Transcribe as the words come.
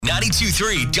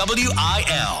92.3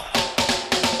 WIL.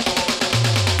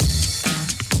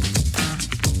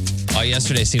 Oh,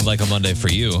 yesterday seemed like a Monday for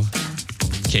you,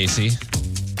 Casey.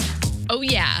 Oh,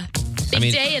 yeah.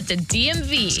 Big day at the DMV.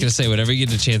 I was going to say, whenever you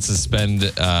get a chance to spend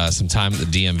some time at the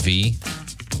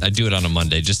DMV, I do it on a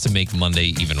Monday just to make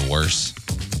Monday even worse.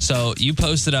 So you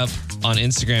posted up on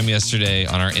Instagram yesterday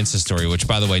on our Insta story, which,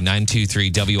 by the way,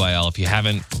 923 WIL. If you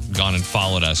haven't gone and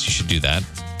followed us, you should do that.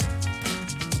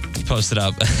 You posted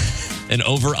up an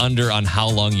over-under on how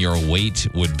long your wait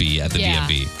would be at the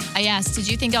DMV. I asked, did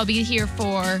you think I'll be here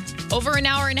for over an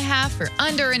hour and a half or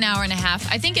under an hour and a half?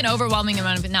 I think an overwhelming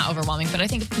amount of it, not overwhelming, but I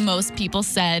think most people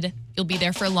said you'll be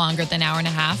there for longer than an hour and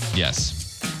a half. Yes.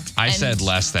 I said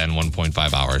less than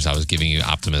 1.5 hours. I was giving you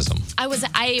optimism.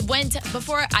 I went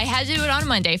before. I had to do it on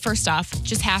Monday, first off,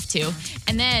 just have to.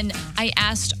 And then I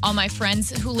asked all my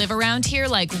friends who live around here,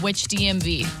 like, which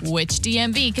DMV?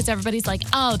 Because everybody's like,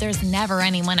 oh, there's never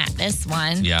anyone at this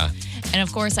one. Yeah. And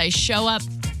of course, I show up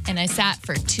and I sat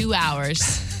for 2 hours.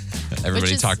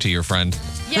 Everybody talked to your friend.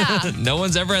 Yeah. No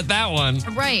one's ever at that one.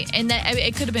 Right. And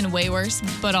it could have been way worse,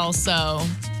 but also,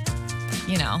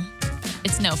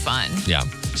 it's no fun. Yeah.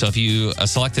 So if you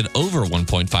selected over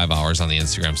 1.5 hours on the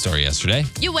Instagram story yesterday,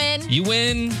 you win.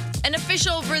 An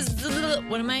official,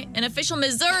 An official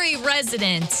Missouri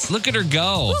resident. Look at her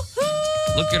go.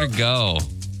 Woo-hoo. Look at her go.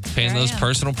 Paying those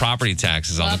personal property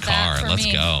taxes on the car. Let's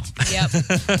go. Yep.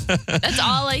 That's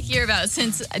all I hear about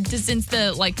since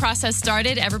the process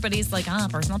started. Everybody's like,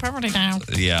 personal property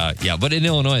tax. Yeah. But in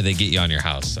Illinois, they get you on your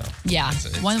house. So yeah,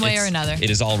 one way or another. It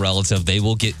is all relative. They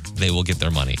will get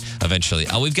their money eventually.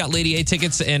 We've got Lady A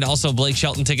tickets and also Blake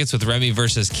Shelton tickets with Remy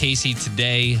versus Casey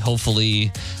today.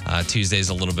 Hopefully, Tuesday's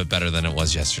a little bit better than it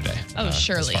was yesterday. Oh,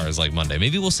 surely. As far as like Monday,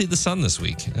 maybe we'll see the sun this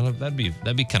week. That'd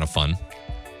be kind of fun.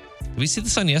 Did we see the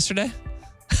sun yesterday?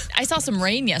 I saw some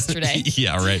rain yesterday.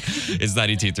 Yeah, right. It's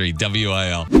 92.3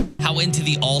 WIL. How into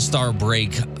the All-Star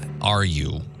break are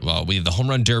you? Well, we had the Home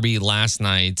Run Derby last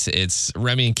night. It's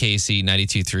Remy and Casey,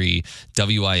 92.3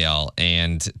 WIL.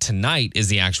 And tonight is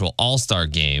the actual All-Star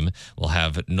game. We'll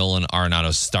have Nolan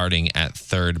Arenado starting at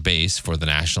third base for the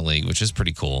National League, which is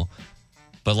pretty cool.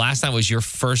 But last night was your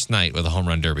first night with a Home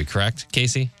Run Derby, correct,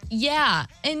 Casey? Yeah.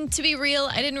 And to be real,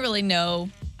 I didn't really know.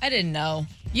 I didn't know.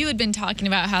 You had been talking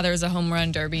about how there was a home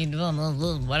run derby,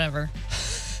 whatever.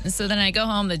 And so then I go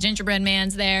home, the gingerbread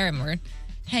man's there, and we're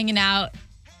hanging out.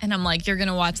 And I'm like, you're going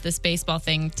to watch this baseball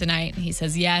thing tonight? And he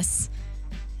says, yes.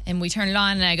 And we turn it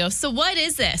on, and I go, so what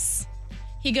is this?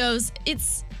 He goes,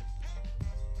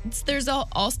 there's an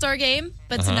all-star game,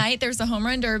 but tonight there's a home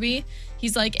run derby.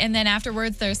 He's like, and then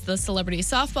afterwards there's the celebrity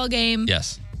softball game.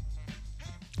 Yes.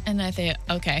 And I think,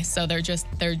 okay, so they're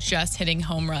just hitting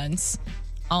home runs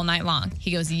all night long.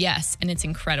 He goes, yes, and it's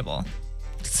incredible.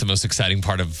 It's the most exciting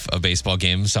part of a baseball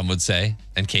game, some would say.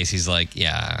 And Casey's like,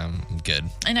 yeah, I'm good.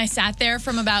 And I sat there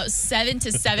from about 7 to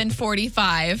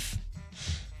 7:45,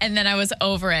 and then I was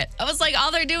over it. I was like, all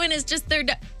they're doing is just they're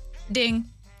ding,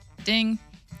 ding,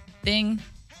 ding,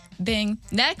 ding.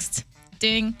 Next,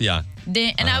 ding, yeah,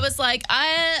 ding. And I was like,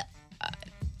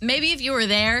 maybe if you were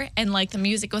there and like the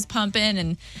music was pumping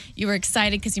and you were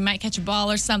excited because you might catch a ball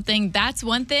or something, that's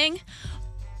one thing.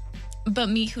 But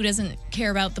me, who doesn't care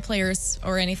about the players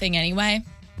or anything anyway,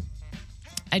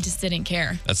 I just didn't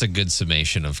care. That's a good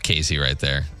summation of Casey right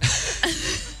there.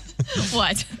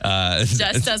 What?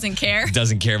 Just doesn't care?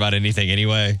 Doesn't care about anything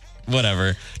anyway.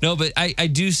 Whatever. No, but I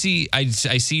do see, I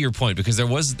see your point, because there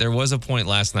was a point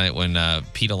last night when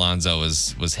Pete Alonso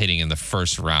was hitting in the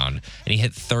first round, and he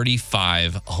hit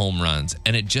 35 home runs,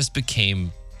 and it just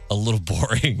became a little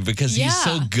boring because he's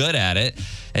so good at it,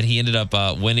 and he ended up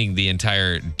winning the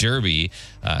entire Derby.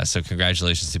 So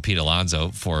congratulations to Pete Alonso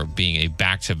for being a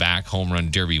back-to-back home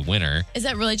run Derby winner. Is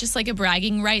that really just like a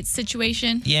bragging rights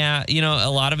situation? Yeah,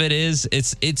 a lot of it is.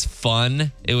 It's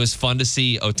fun. It was fun to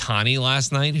see Ohtani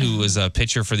last night, who was a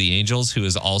pitcher for the Angels, who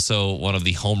is also one of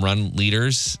the home run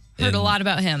leaders. Heard a lot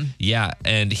about him. Yeah,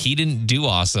 and he didn't do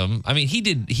awesome. I mean, he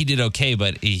did okay,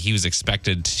 but he was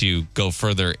expected to go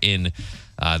further in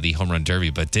the home run derby,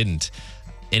 but didn't.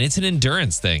 And it's an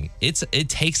endurance thing. It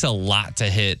takes a lot to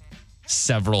hit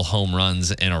several home runs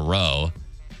in a row,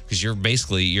 because you're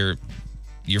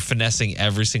finessing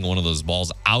every single one of those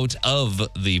balls out of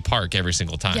the park every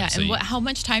single time. Yeah, so and how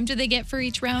much time do they get for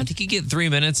each round? I think you get 3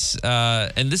 minutes.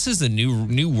 And this is the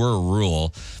newer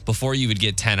rule. Before, you would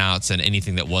get 10 outs, and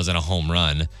anything that wasn't a home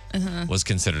run was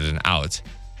considered an out.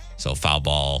 So foul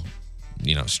ball,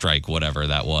 strike, whatever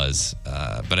that was.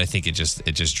 But I think it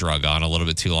just drug on a little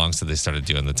bit too long, so they started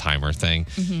doing the timer thing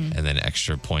and then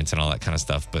extra points and all that kind of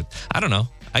stuff. But I don't know.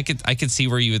 I could see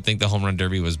where you would think the home run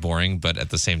derby was boring, but at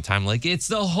the same time, like, it's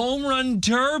the home run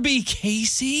derby,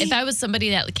 Casey. If I was somebody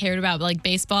that cared about like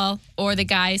baseball or the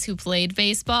guys who played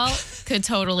baseball, could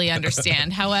totally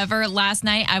understand. However, last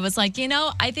night I was like,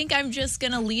 I think I'm just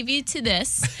gonna leave you to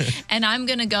this, and I'm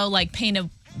gonna go like paint a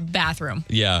bathroom.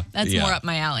 Yeah, That's more up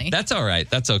my alley. That's all right.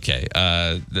 That's okay.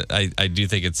 I do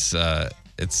think it's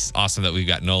awesome that we've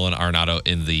got Nolan Arenado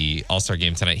in the All-Star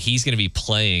game tonight. He's going to be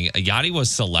playing. Yadi was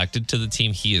selected to the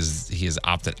team. He is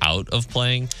opted out of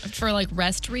playing for like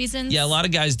rest reasons. Yeah, a lot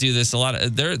of guys do this.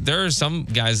 There are some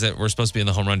guys that were supposed to be in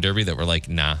the home run derby that were like,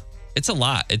 nah. It's a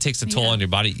lot. It takes a toll on your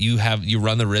body. You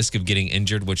run the risk of getting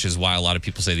injured, which is why a lot of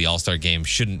people say the All-Star game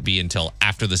shouldn't be until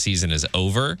after the season is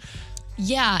over.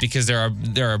 Yeah. Because there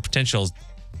are potentials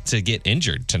to get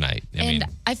injured tonight.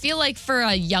 I feel like for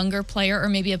a younger player, or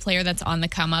maybe a player that's on the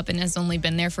come up and has only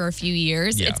been there for a few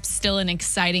years, it's still an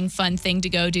exciting, fun thing to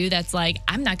go do. That's like,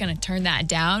 I'm not going to turn that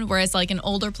down. Whereas like an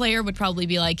older player would probably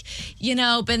be like,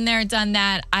 been there, done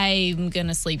that. I'm going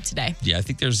to sleep today. Yeah, I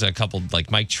think there's a couple like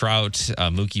Mike Trout,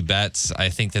 Mookie Betts. I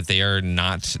think that they're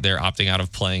opting out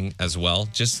of playing as well.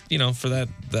 Just, for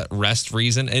that rest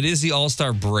reason. It is the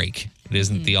All-Star break. It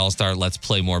isn't the All-Star let's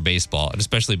play more baseball, and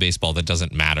especially baseball that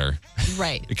doesn't matter.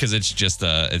 Right. Because it's just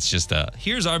a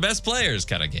here's our best players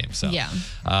kind of game. So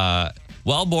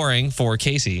while boring for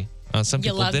Casey, some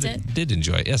people did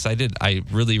enjoy it. Yes, I did. I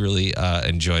really, really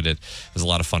enjoyed it. It was a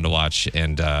lot of fun to watch.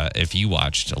 And if you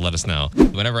watched, let us know.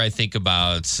 Whenever I think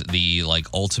about the like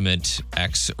ultimate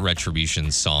X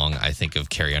Retribution song, I think of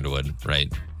Carrie Underwood, right?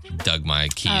 Dug my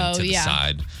key into the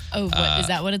side. Oh, what is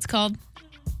that what it's called?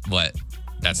 What?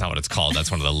 That's not what it's called. That's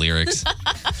one of the lyrics.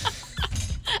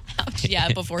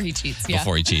 Yeah, before he cheats. Yeah.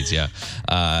 Before he cheats, yeah.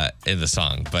 In the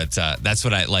song. But that's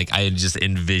what I like. I just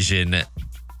envision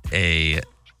a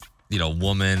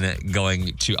woman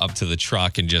going up to the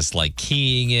truck and just like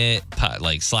keying it,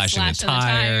 like slashing the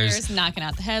tires, knocking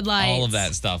out the headlights, all of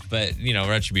that stuff. But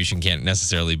retribution can't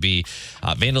necessarily be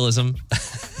vandalism.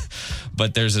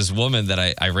 But there's this woman that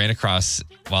I ran across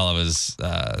while I was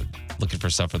looking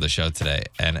for stuff for the show today,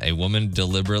 and a woman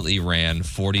deliberately ran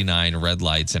 49 red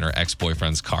lights in her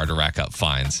ex-boyfriend's car to rack up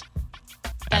fines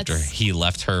after he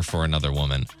left her for another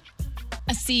woman.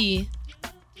 See,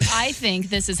 I think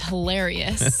this is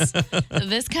hilarious.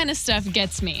 This kind of stuff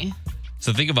gets me.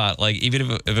 So think about like even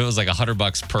if it was like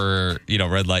 $100 per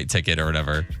red light ticket or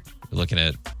whatever, you're looking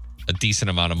at a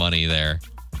decent amount of money there.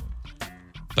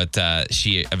 But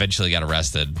she eventually got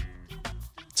arrested.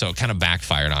 So it kind of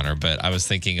backfired on her. But I was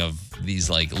thinking of these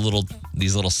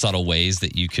little subtle ways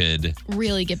that you could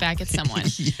really get back at someone.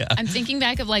 Yeah. I'm thinking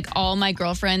back of like all my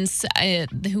girlfriends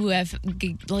who have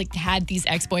like had these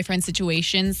ex-boyfriend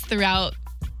situations throughout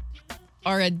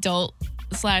our adult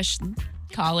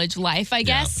 / college life, I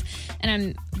guess.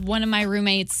 And one of my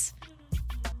roommates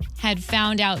had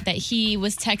found out that he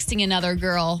was texting another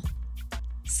girl.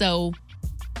 So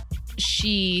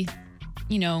she,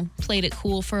 played it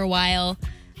cool for a while,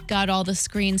 got all the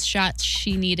screenshots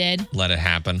she needed. Let it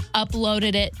happen.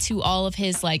 Uploaded it to all of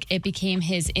his, it became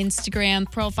his Instagram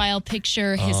profile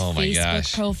picture, his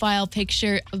Facebook profile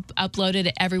picture, uploaded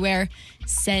it everywhere,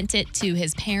 sent it to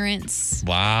his parents.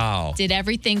 Wow. Did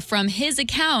everything from his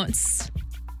accounts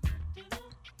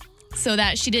so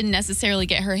that she didn't necessarily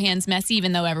get her hands messy,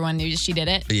 even though everyone knew she did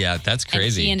it. Yeah, that's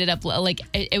crazy. And he ended up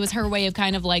it was her way of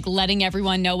kind of like letting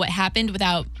everyone know what happened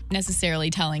without necessarily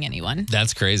telling anyone.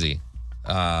 That's crazy.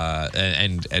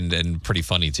 And pretty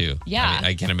funny too. Yeah. I mean,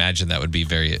 I can imagine that would be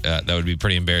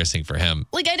pretty embarrassing for him.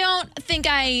 Like, I don't think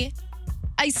I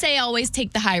say always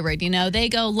take the high road, they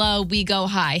go low, we go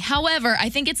high. However, I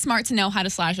think it's smart to know how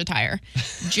to slash a tire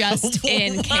just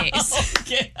in case.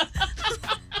 Okay.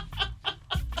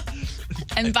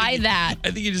 And by that,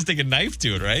 I think you just take a knife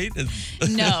to it, right?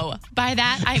 No, by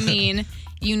that I mean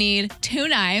you need 2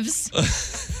 knives,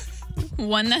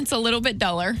 one that's a little bit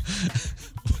duller,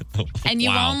 and you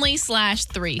only slash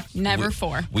 3, never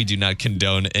 4. We do not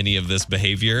condone any of this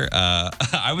behavior.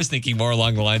 I was thinking more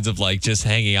along the lines of like just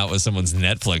hanging out with someone's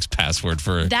Netflix password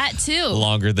for that too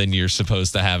longer than you're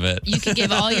supposed to have it. You could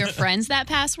give all your friends that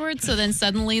password, so then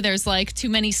suddenly there's like too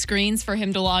many screens for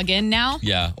him to log in now.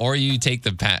 Yeah, or you take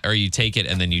it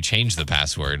and then you change the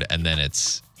password, and then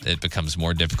it becomes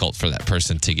more difficult for that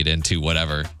person to get into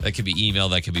whatever. That could be email,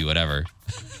 that could be whatever.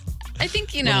 I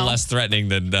think, a little less threatening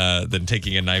than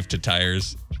taking a knife to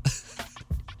tires.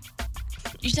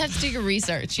 just have to do your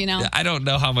research, you know? I don't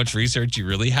know how much research you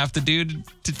really have to do to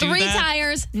do 3 that.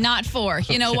 tires, not 4.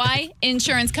 You know why?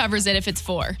 Insurance covers it if it's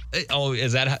 4. Oh,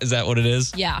 is that what it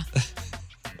is? Yeah.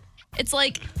 It's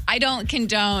like, I don't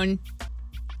condone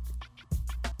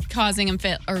causing a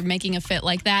fit or making a fit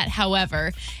like that.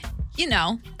 However, you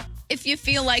know, if you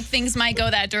feel like things might go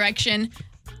that direction,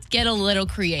 get a little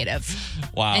creative.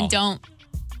 Wow. And don't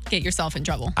get yourself in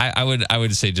trouble. I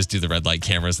would say just do the red light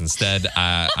cameras instead.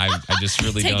 I just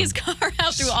really Take don't. his car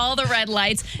out through all the red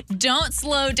lights. Don't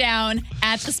slow down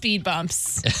at the speed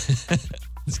bumps.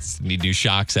 Need new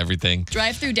shocks, everything.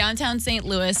 Drive through downtown St.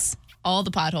 Louis, all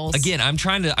the potholes. Again, I'm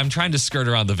trying to skirt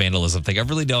around the vandalism thing. I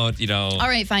really don't, All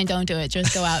right, fine, don't do it.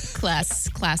 Just go out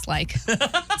class-like.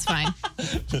 It's fine.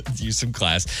 use some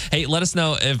class. Hey, let us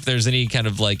know if there's any kind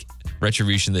of like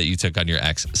retribution that you took on your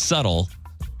ex. Subtle,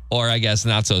 or I guess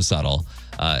not so subtle,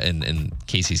 in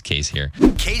Casey's case here.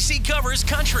 Casey covers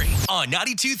country on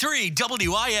 92.3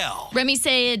 WIL. Remy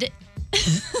said,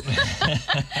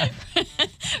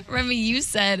 Remy, you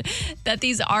said that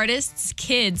these artists'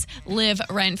 kids live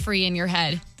rent-free in your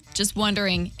head. Just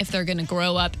wondering if they're going to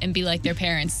grow up and be like their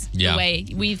parents. Yeah. The way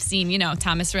we've seen,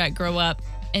 Thomas Rhett grow up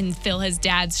and fill his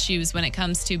dad's shoes when it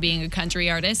comes to being a country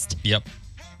artist. Yep.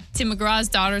 Tim McGraw's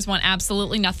daughters want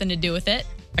absolutely nothing to do with it.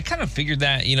 I kind of figured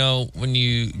that, when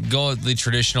you go the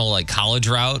traditional like college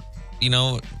route,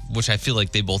 which I feel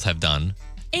like they both have done.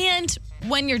 And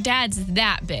when your dad's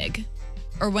that big,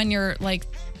 or when your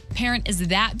parent is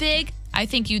that big, I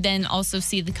think you then also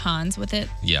see the cons with it.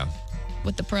 Yeah.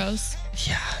 With the pros.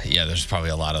 Yeah, there's probably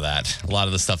a lot of that. A lot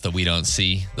of the stuff that we don't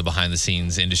see, the behind the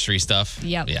scenes industry stuff.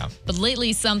 Yep. Yeah. But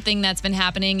lately, something that's been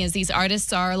happening is these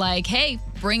artists are like, hey,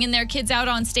 bringing their kids out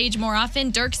on stage more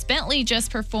often. Dierks Bentley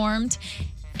just performed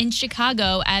in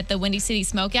Chicago at the Windy City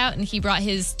Smokeout, and he brought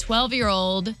his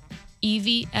 12-year-old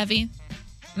Evie, I'm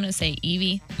going to say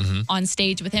Evie, on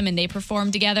stage with him, and they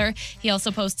performed together. He also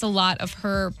posts a lot of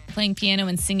her playing piano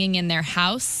and singing in their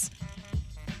house.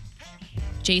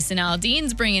 Jason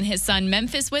Aldean's bringing his son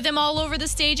Memphis with him all over the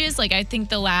stages. I think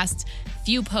the last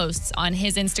few posts on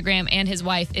his Instagram and his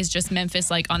wife is just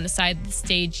Memphis on the side of the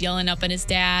stage yelling up at his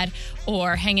dad,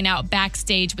 or hanging out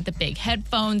backstage with the big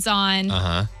headphones on.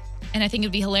 And I think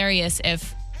it'd be hilarious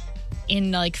if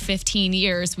in 15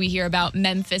 years we hear about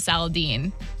Memphis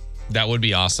Aldean. That would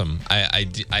be awesome.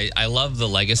 I love the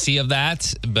legacy of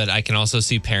that, but I can also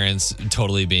see parents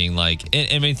totally being like,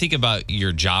 I mean, think about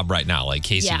your job right now. Like,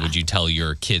 Casey, Yeah. would you tell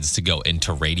your kids to go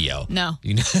into radio? No.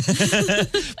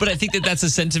 But I think that's a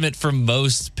sentiment from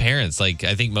most parents. I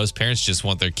think most parents just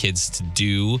want their kids to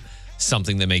do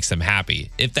something that makes them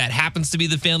happy. If that happens to be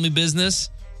the family business,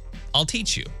 I'll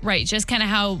teach you. Right. Just kind of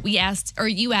how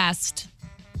you asked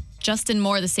Justin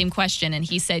Moore the same question, and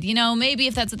he said, maybe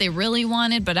if that's what they really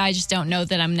wanted, but I just don't know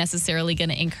that I'm necessarily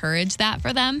going to encourage that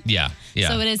for them. Yeah.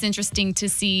 So it is interesting to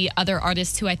see other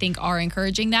artists who I think are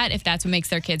encouraging that, if that's what makes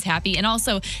their kids happy. And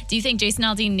also, do you think Jason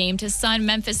Aldean named his son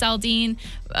Memphis Aldean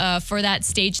for that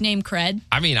stage name cred?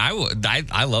 I mean, I would.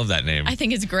 I love that name. I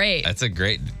think it's great. That's a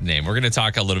great name. We're going to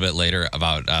talk a little bit later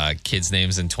about kids'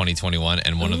 names in 2021,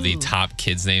 and one of the top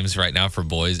kids' names right now for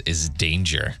boys is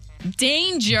Danger.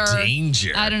 Danger.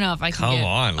 I don't know if I can Come get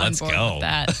on, let's board go. with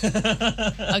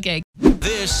that. Okay.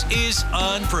 This is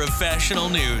Unprofessional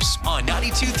News on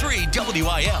 92.3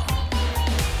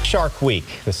 WIL. Shark Week.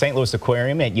 The St. Louis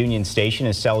Aquarium at Union Station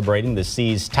is celebrating the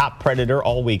sea's top predator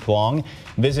all week long.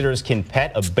 Visitors can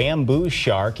pet a bamboo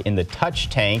shark in the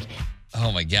touch tank.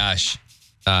 Oh my gosh.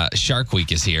 Shark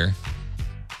Week is here.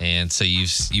 And so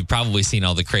you've probably seen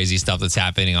all the crazy stuff that's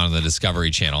happening on the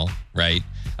Discovery Channel, right?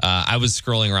 I was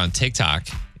scrolling around TikTok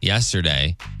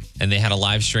yesterday, and they had a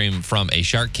live stream from a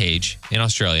shark cage in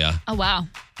Australia, Oh, wow.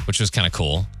 which was kind of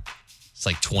cool.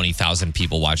 It's 20,000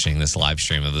 people watching this live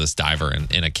stream of this diver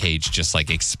in a cage, just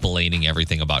explaining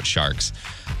everything about sharks.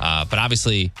 But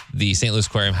obviously, the St. Louis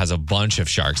Aquarium has a bunch of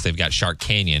sharks. They've got Shark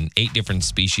Canyon, 8 different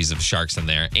species of sharks in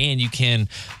there, and you can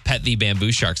pet the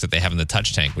bamboo sharks that they have in the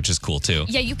touch tank, which is cool too.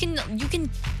 Yeah, you can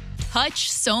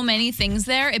touch so many things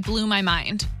there. It blew my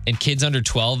mind. And kids under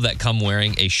 12 that come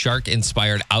wearing a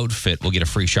shark-inspired outfit will get a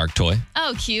free shark toy.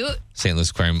 Oh, cute. St. Louis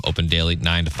Aquarium open daily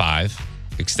 9 to 5.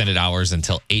 Extended hours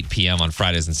until 8 p.m. on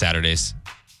Fridays and Saturdays.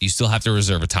 You still have to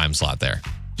reserve a time slot there,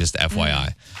 just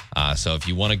FYI. So if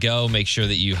you want to go, make sure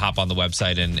that you hop on the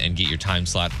website and get your time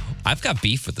slot. I've got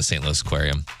beef with the St. Louis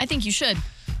Aquarium. I think you should.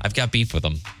 I've got beef with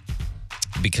them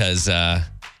because this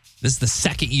is the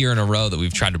second year in a row that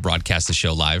we've tried to broadcast the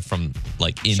show live from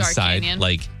inside,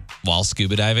 Canyon. while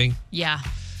scuba diving. Yeah.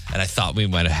 And I thought we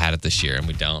might have had it this year, and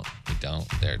we don't.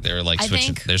 They're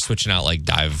switching. think- They're switching out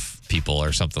dive people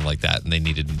or something like that, and they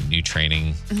needed new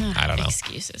training. I don't know.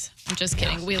 Excuses. I'm just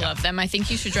kidding. We love them. I think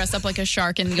you should dress up like a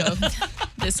shark and go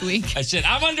this week. I said,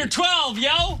 I'm under 12,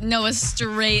 yo! No, a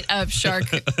straight up shark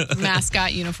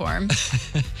mascot uniform.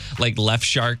 Like Left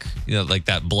Shark, like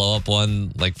that blow up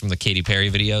one, like from the Katy Perry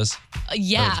videos.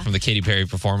 Yeah. Or from the Katy Perry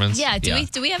performance. Yeah.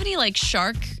 Do we have any like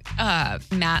shark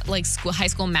high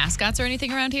school mascots or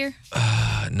anything around here?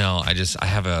 No, I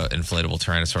have a inflatable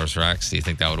Tyrannosaurus Rex. Do you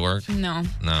think that would work? No.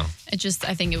 No.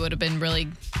 I think it would have been really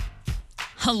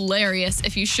hilarious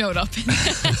if you showed up in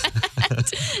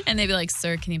that. And they'd be like,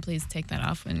 sir, can you please take that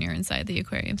off when you're inside the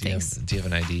aquarium? Thanks. Do you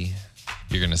have an ID?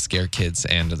 You're going to scare kids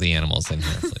and the animals in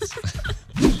here,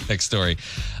 please. Next story.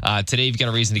 Today, you've got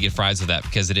a reason to get fries with that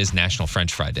because it is National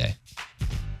French Fry Day.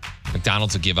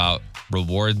 McDonald's will give out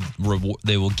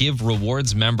they will give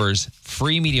rewards members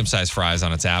free medium-sized fries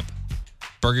on its app.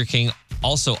 Burger King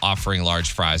also offering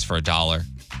large fries for $1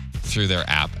 through their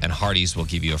app, and Hardee's will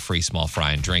give you a free small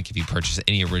fry and drink if you purchase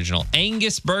any original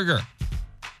Angus burger.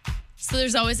 So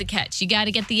there's always a catch. You got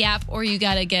to get the app or you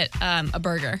got to get a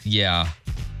burger. Yeah.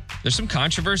 There's some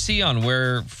controversy on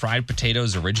where fried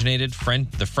potatoes originated.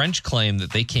 The French claim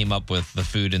that they came up with the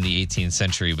food in the 18th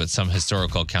century, but some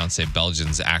historical accounts say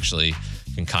Belgians actually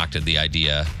concocted the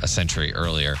idea a century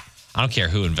earlier. I don't care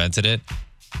who invented it.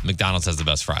 McDonald's has the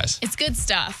best fries. It's good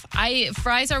stuff.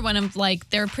 Fries are one of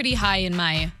they're pretty high in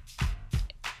my,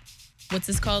 what's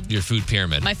this called? Your food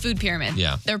pyramid. My food pyramid.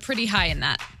 Yeah. They're pretty high in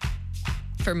that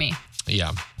for me.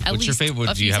 Yeah. At What's your least favorite?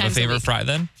 a Do you few have a times a favorite week. fry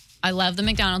then? I love the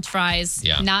McDonald's fries.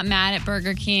 Yeah. Not mad at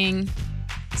Burger King.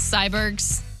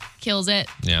 Cyberg's kills it.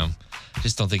 Yeah.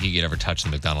 Just don't think you could ever touch the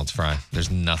McDonald's fry. There's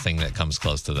nothing that comes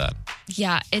close to that.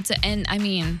 Yeah,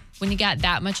 when you got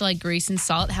that much grease and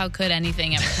salt, how could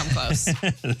anything ever come close?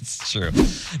 That's true.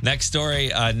 Next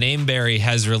story, Nameberry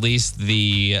has released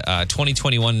the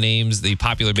 2021 names, the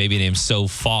popular baby names so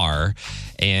far,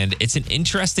 and it's an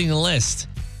interesting list.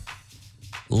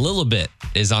 Lilibet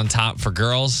is on top for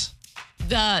girls.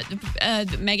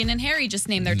 Meghan and Harry just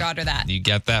named their daughter that. You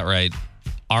get that right.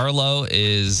 Arlo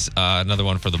is another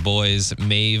one for the boys.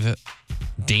 Maeve,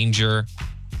 Danger,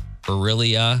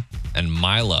 Aurelia, and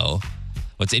Milo.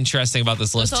 What's interesting about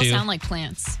this list, Those all too? sound like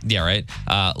plants. Yeah, right.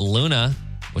 Luna,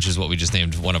 which is what we just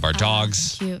named one of our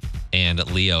dogs. Cute. And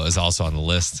Leo is also on the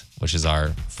list, which is our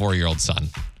 4-year-old son.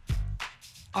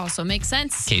 Also makes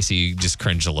sense. Casey just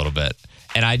cringed a little bit.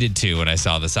 And I did too when I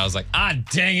saw this. I was like,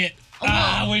 dang it.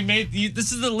 We made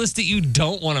this is the list that you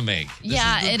don't want to make.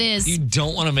 It is. You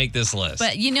don't want to make this list.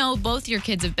 But both your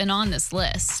kids have been on this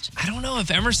list. I don't know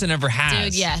if Emerson ever has.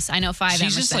 Dude, yes. I know 5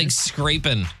 She's Emersons. just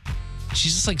scraping.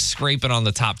 She's just scraping on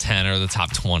the top 10 or the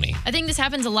top 20. I think this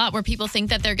happens a lot where people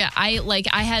think that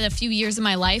I had a few years of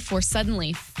my life where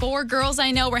suddenly 4 girls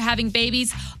I know were having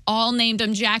babies, all named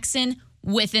them Jackson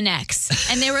with an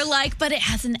X. And they were like, but it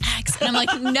has an X. And I'm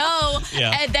like, no,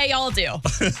 and they all do.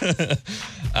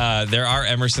 There are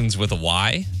Emersons with a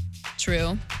Y.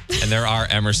 True. And there are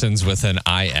Emersons with an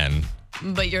IN.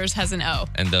 But yours has an O.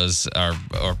 And those are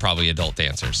probably adult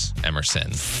dancers.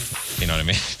 Emerson. You know what I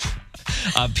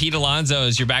mean? Pete Alonso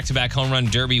is your back-to-back home run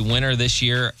derby winner this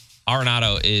year.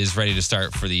 Arenado is ready to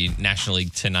start for the National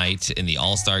League tonight in the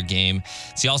All-Star game.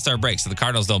 It's the All-Star break, so the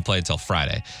Cardinals don't play until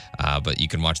Friday. But you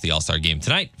can watch the All-Star game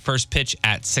tonight. First pitch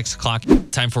at 6 o'clock.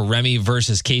 Time for Remy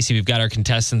versus Casey. We've got our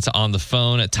contestants on the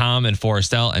phone, Tom and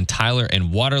Forrestal and Tyler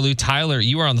and Waterloo. Tyler,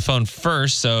 you are on the phone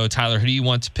first. So, Tyler, who do you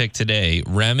want to pick today,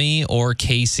 Remy or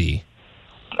Casey?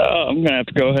 I'm going to have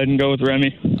to go ahead and go with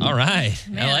Remy. All right.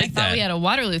 Man, I like thought that. we had a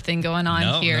Waterloo thing going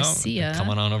on here. No. See ya. Come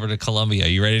on over to Columbia.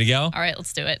 You ready to go? All right,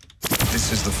 let's do it.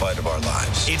 This is the fight of our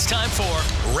lives. It's time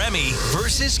for Remy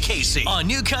versus Casey on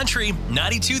New Country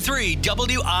 92.3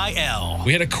 WIL.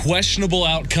 We had a questionable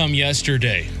outcome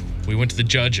yesterday. We went to the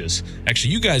judges.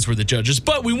 Actually, you guys were the judges,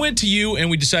 but we went to you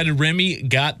and we decided Remy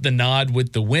got the nod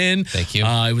with the win. Thank you.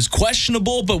 It was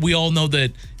questionable, but we all know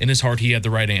that in his heart he had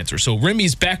the right answer. So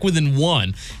Remy's back within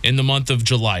 1 in the month of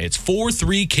July. It's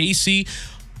 4-3 Casey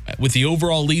with the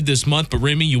overall lead this month, but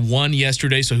Remy, you won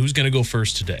yesterday, so who's going to go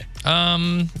first today?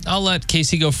 I'll let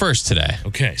Casey go first today.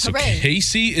 Okay, so Hooray.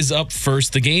 Casey is up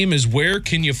first. The game is Where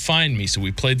Can You Find Me? So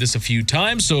we played this a few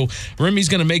times. So Remy's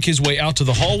going to make his way out to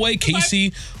the hallway.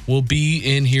 Casey will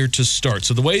be in here to start.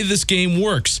 So the way this game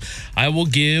works, I will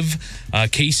give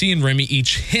Casey and Remy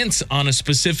each hints on a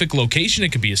specific location.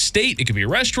 It could be a state, it could be a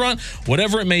restaurant,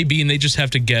 whatever it may be, and they just have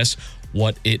to guess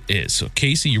what it is. So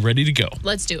Casey, you ready to go?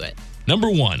 Let's do it.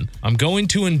 Number 1, I'm going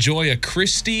to enjoy a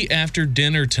Christie after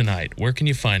dinner tonight. Where can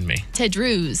you find me? Ted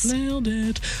Drew's. Nailed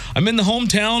it. I'm in the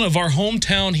hometown of our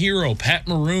hometown hero, Pat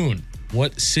Maroon.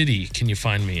 What city can you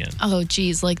find me in? Oh,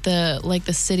 geez, like the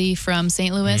city from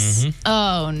St. Louis.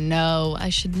 Oh no, I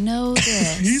should know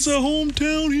this. He's a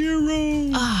hometown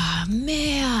hero. Oh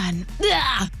man,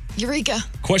 Eureka.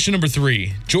 Question number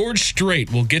 3. George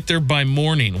Strait will get there by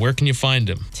morning. Where can you find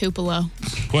him? Tupelo.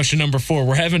 Question number 4.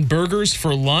 We're having burgers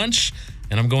for lunch,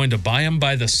 and I'm going to buy them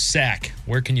by the sack.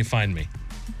 Where can you find me?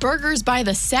 Burgers by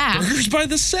the sack. Burgers by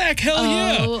the sack. Hell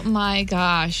yeah. Oh my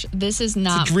gosh, this is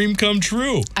not. It's a dream come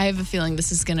true. I have a feeling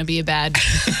this is going to be a bad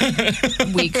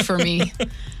week for me.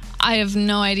 I have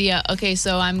no idea. Okay,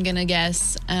 so I'm going to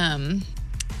guess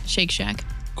Shake Shack.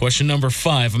 Question number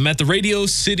 5. I'm at the Radio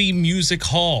City Music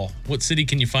Hall. What city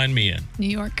can you find me in? New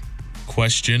York.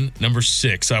 Question number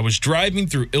 6. I was driving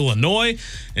through Illinois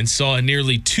and saw a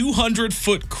nearly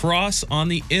 200-foot cross on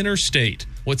the interstate.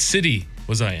 What city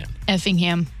was I in?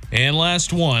 Effingham. And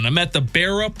last one. I'm at the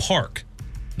Berra Park,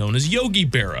 known as Yogi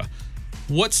Berra.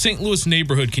 What St. Louis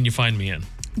neighborhood can you find me in?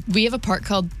 We have a park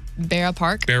called Berra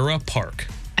Park. Berra Park.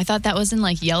 I thought that was in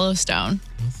like Yellowstone.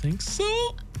 I don't think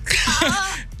so.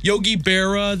 Yogi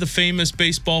Berra, the famous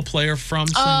baseball player from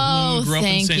St. Louis, grew up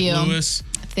in St. Louis.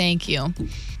 Thank you.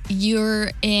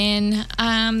 You're in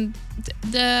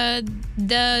the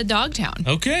Dogtown.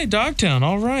 Okay, Dogtown.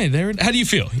 All right. There. How do you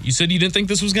feel? You said you didn't think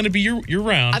this was going to be your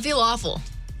round. I feel awful.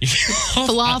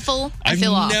 Falafel. I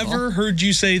feel awful. I've never heard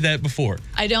you say that before.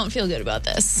 I don't feel good about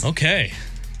this. Okay.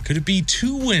 Could it be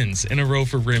 2 wins in a row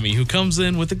for Remy, who comes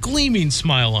in with a gleaming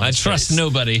smile on his face? I trust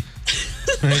nobody.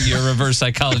 Your reverse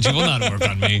psychology will not work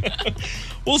on me.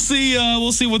 We'll see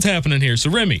what's happening here.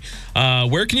 So, Remy,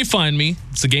 where can you find me?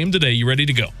 It's the game today. You ready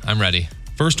to go? I'm ready.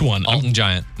 First one. Alton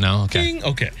Giant. No? Okay. Ding.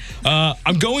 Okay.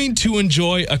 I'm going to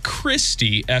enjoy a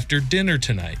Christie after dinner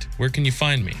tonight. Where can you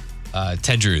find me?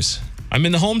 Ted Drews. I'm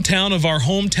in the hometown of our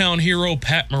hometown hero,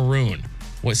 Pat Maroon.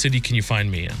 What city can you find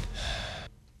me in?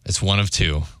 It's one of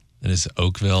 2. It is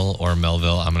Oakville or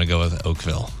Melville. I'm going to go with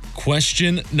Oakville.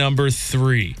 Question number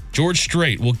 3. George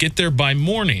Strait will get there by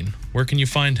morning. Where can you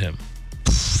find him?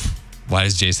 Why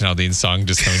is Jason Aldean's song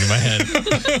just coming to my head?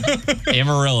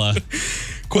 Amarillo.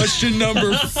 Question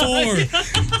number 4.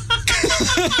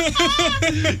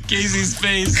 Casey's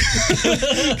face.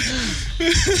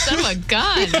 Son of a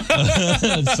gun.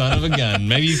 Son of a gun.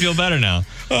 Maybe you feel better now.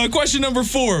 Question number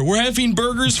 4. We're having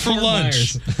burgers for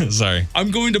lunch. Sorry.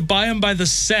 I'm going to buy them by the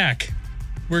sack.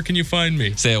 Where can you find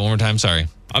me? Say it one more time. Sorry.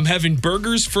 I'm having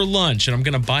burgers for lunch, and I'm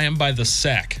going to buy them by the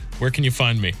sack. Where can you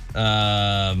find me?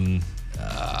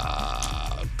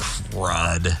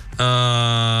 Crud.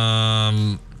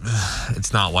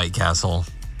 It's not White Castle.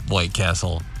 White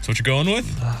Castle. That's what you're going with?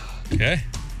 Okay.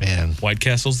 Man. White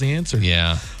Castle's the answer.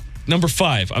 Yeah. Number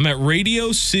 5. I'm at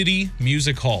Radio City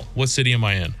Music Hall. What city am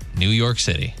I in? New York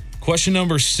City. Question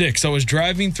number 6. I was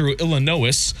driving through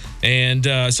Illinois and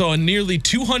saw a nearly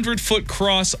 200-foot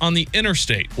cross on the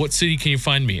interstate. What city can you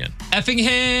find me in?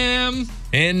 Effingham.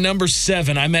 And number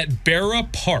 7. I'm at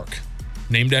Berra Park,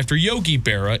 named after Yogi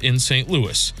Berra in St.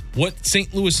 Louis. What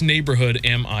St. Louis neighborhood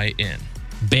am I in?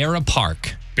 Berra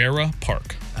Park. Berra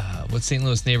Park. What St.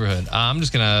 Louis neighborhood? I'm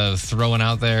just going to throw one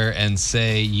out there and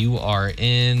say you are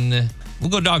in... We'll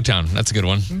go Dogtown. That's a good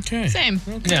one. Okay. Same.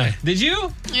 Okay. Yeah. Did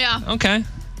you? Yeah. Okay.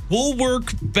 We'll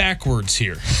work backwards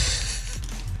here.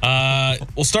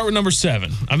 We'll start with number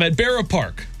 7. I'm at Berra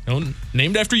Park,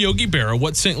 named after Yogi Berra.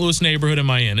 What St. Louis neighborhood am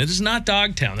I in? It is not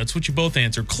Dogtown. That's what you both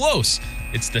answered. Close.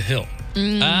 It's the Hill.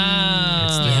 It's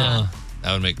the Hill.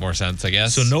 That would make more sense, I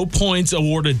guess. So no points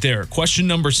awarded there. Question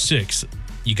number 6.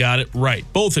 You got it right,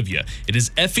 both of you. It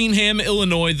is Effingham,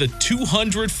 Illinois, the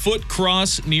 200-foot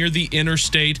cross near the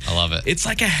interstate. I love it. It's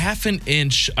like a half an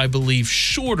inch, I believe,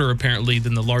 shorter, apparently,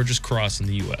 than the largest cross in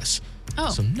the U.S.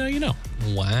 Oh. So now you know.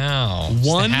 Wow.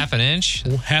 Just a half an inch?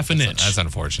 Half an inch. That's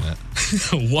unfortunate.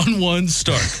 1-1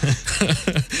 start.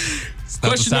 It's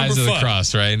not the size of the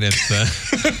cross, right? It's the...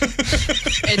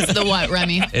 It's the what,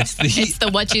 Remy? It's the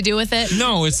what you do with it?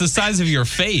 No, it's the size of your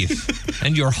faith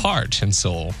and your heart and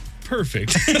soul.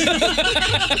 Perfect.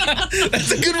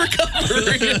 That's a good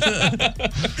recovery.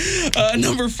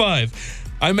 Number 5.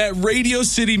 I'm at Radio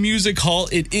City Music Hall.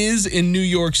 It is in New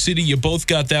York City. You both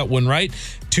got that one right.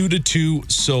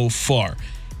 2-2 so far.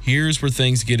 Here's where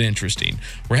things get interesting.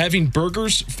 We're having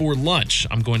burgers for lunch.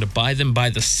 I'm going to buy them by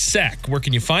the sack. Where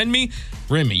can you find me?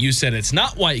 Remy, you said it's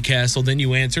not White Castle. Then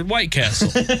you answered White Castle.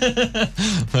 I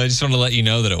just want to let you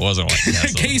know that it wasn't White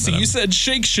Castle. Casey, you said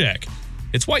Shake Shack.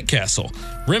 It's White Castle.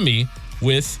 Remy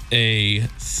with a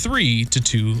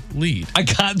 3-2 lead. I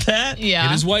got that?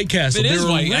 Yeah. It is White Castle. It is Their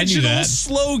White. I knew original that.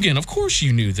 slogan. Of course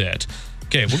you knew that.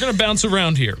 Okay, we're going to bounce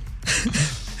around here.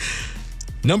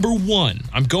 Number 1,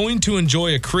 I'm going to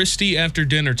enjoy a Christie after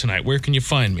dinner tonight. Where can you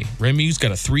find me? Remy's got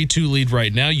a 3-2 lead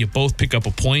right now. You both pick up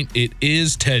a point. It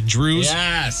is Ted Drews.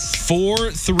 Yes.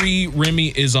 4-3, Remy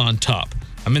is on top.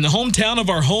 I'm in the hometown of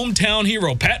our hometown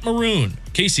hero, Pat Maroon.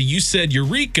 Casey, you said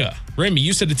Eureka. Remy,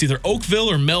 you said it's either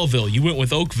Oakville or Melville. You went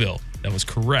with Oakville. That was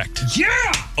correct.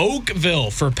 Yeah.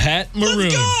 Oakville for Pat Maroon.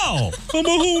 Let's go. I'm a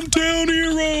hometown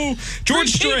hero. George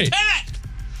Strait.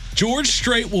 George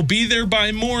Strait will be there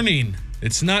by morning.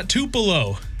 It's not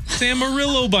Tupelo. It's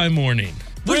Amarillo by morning.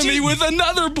 Remy with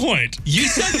another point. You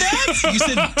said that? You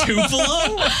said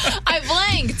Tupelo? I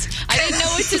blanked. I didn't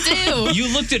know what to do.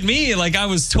 You looked at me like I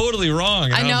was totally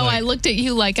wrong. I know. I looked at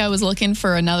you like I was looking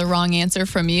for another wrong answer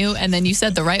from you, and then you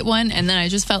said the right one, and then I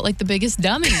just felt like the biggest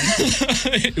dummy.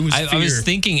 It was I was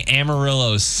thinking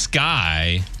Amarillo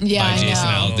Sky by Jason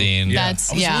Aldean. Yeah.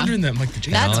 That's I was wondering that. I'm like, the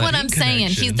Jason That's Aldean what I'm saying.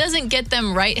 He connection. doesn't get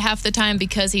them right half the time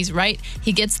because he's right.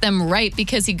 He gets them right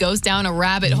because he goes down a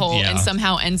rabbit hole and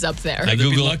somehow ends up there.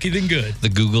 Rather be lucky than good. The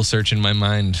Google search in my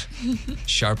mind,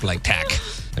 sharp like tack.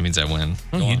 That means I win.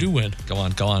 You do win. Go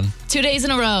on. 2 days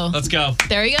in a row. Let's go.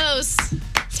 There he goes.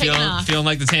 Taking off. Feeling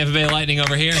like the Tampa Bay Lightning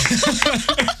over here.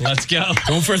 Let's go.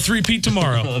 Going for a 3-peat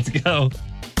tomorrow. Let's go.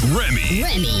 Remy.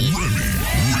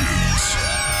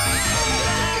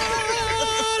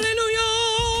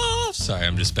 Sorry,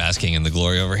 I'm just basking in the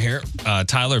glory over here.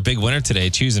 Tyler, big winner today,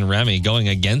 choosing Remy, going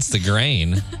against the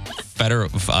grain.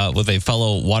 With a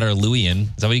fellow Waterlooian.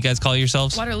 Is that what you guys call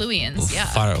yourselves? Waterlooians, yeah.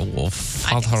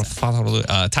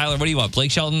 Tyler, what do you want? Blake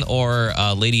Shelton or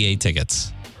Lady A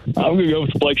tickets? I'm going to go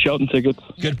with Blake Shelton tickets.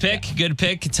 Good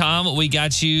pick. Tom, we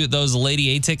got you those Lady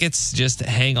A tickets. Just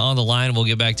hang on the line. We'll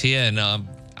get back to you. And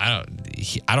I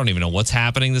don't even know what's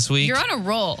happening this week. You're on a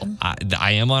roll.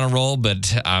 I am on a roll,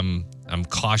 but I'm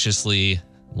cautiously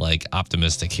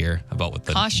optimistic here about what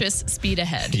the Cautious speed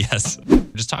ahead. Yes.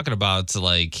 Just talking about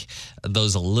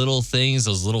those little things,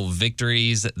 those little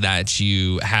victories that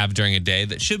you have during a day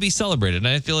that should be celebrated. And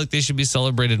I feel like they should be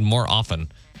celebrated more often.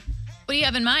 What do you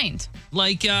have in mind?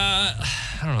 I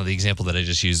don't know, the example that I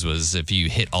just used was if you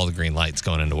hit all the green lights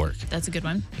going into work. That's a good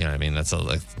one. You know what I mean? That's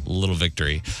a little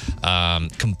victory.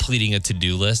 Completing a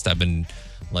to-do list. I've been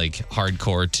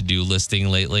hardcore to-do listing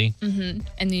lately. Mm-hmm.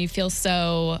 And then you feel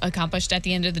so accomplished at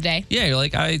the end of the day. Yeah, you're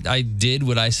like, I did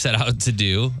what I set out to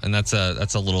do, and that's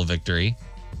a little victory.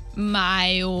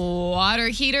 My water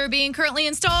heater being currently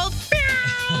installed.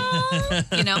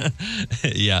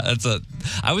 Yeah,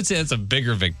 I would say that's a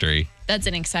bigger victory. That's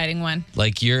an exciting one.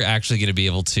 You're actually going to be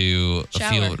able to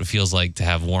feel what it feels like to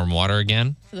have warm water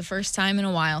again. For the first time in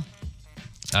a while.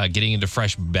 Getting into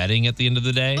fresh bedding at the end of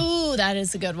the day. Ooh, that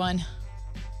is a good one.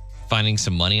 Finding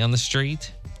some money on the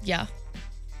street. Yeah.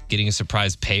 Getting a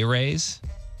surprise pay raise.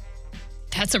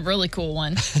 That's a really cool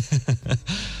one.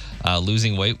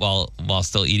 Losing weight while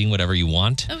still eating whatever you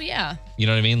want. Oh, yeah. You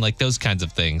know what I mean? Those kinds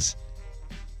of things.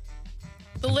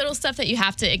 The little stuff that you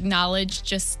have to acknowledge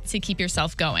just to keep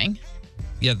yourself going.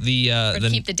 Yeah,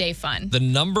 keep the day fun. The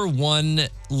number one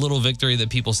little victory that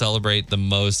people celebrate the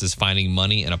most is finding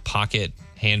money in a pocket,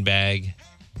 handbag,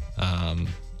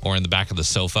 or in the back of the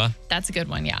sofa. That's a good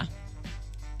one, yeah.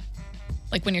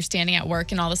 When you're standing at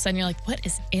work and all of a sudden you're like, what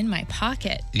is in my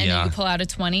pocket? And then you pull out a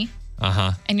 20.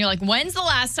 Uh-huh. And you're like, when's the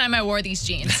last time I wore these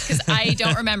jeans? Because I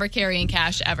don't remember carrying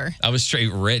cash ever. I was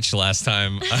straight rich last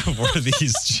time I wore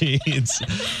these jeans.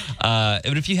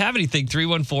 But if you have anything,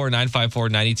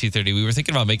 314-954-9230. We were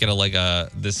thinking about making a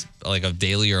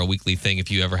daily or a weekly thing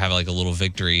if you ever have a little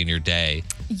victory in your day.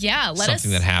 Yeah,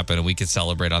 something that happened and we could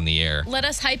celebrate on the air. Let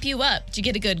us hype you up. Did you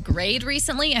get a good grade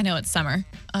recently? I know it's summer.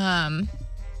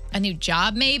 A new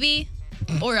job maybe?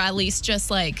 Or at least just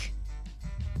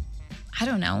I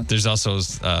don't know. There's also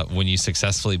when you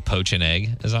successfully poach an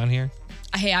egg is on here.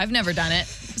 Hey, I've never done it,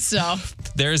 so.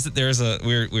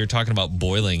 we were talking about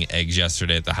boiling eggs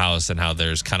yesterday at the house and how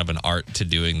there's kind of an art to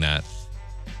doing that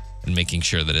and making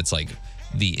sure that it's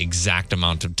the exact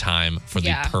amount of time for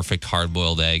the perfect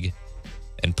hard-boiled egg.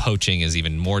 And poaching is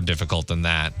even more difficult than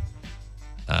that.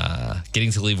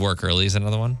 Getting to leave work early is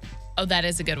another one. Oh, that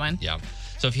is a good one. Yeah.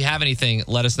 So if you have anything,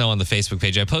 let us know on the Facebook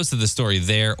page. I posted the story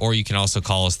there, or you can also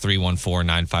call us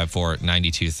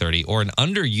 314-954-9230. Or an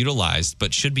underutilized,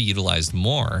 but should be utilized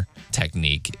more,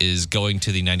 technique is going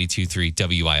to the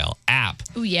 92.3 WIL app.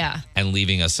 Oh, yeah. And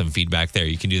leaving us some feedback there.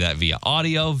 You can do that via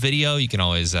audio, video. You can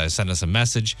always send us a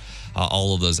message.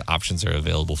 All of those options are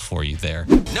available for you there.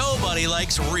 Nobody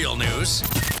likes real news.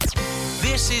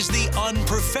 This is the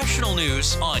unprofessional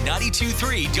news on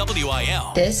 92.3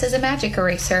 WIL. This is a magic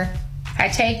eraser. I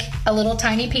take a little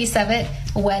tiny piece of it,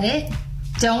 wet it.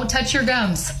 Don't touch your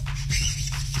gums.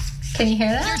 Can you hear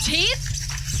that? Your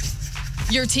teeth?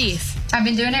 Your teeth. I've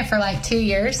been doing it for like 2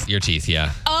 years. Your teeth,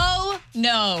 yeah. Oh,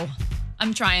 no.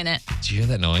 I'm trying it. Did you hear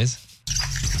that noise?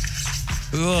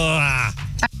 Ugh.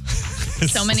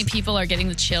 So many people are getting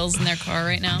the chills in their car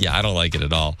right now. Yeah, I don't like it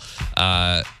at all.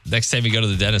 Next time you go to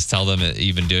the dentist, tell them that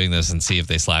you've been doing this and see if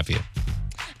they slap you.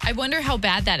 I wonder how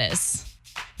bad that is.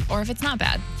 Or if it's not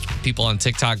bad. People on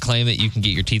TikTok claim that you can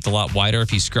get your teeth a lot whiter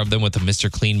if you scrub them with a Mr.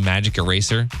 Clean Magic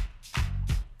Eraser.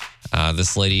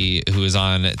 This lady who is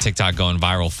on TikTok going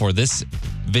viral for this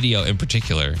video in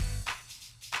particular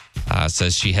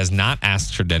says she has not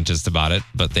asked her dentist about it,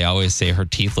 but they always say her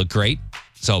teeth look great,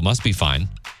 so it must be fine.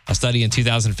 A study in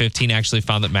 2015 actually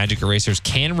found that magic erasers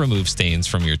can remove stains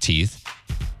from your teeth,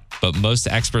 but most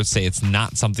experts say it's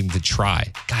not something to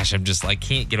try. Gosh, I'm just like,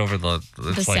 can't get over the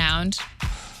sound.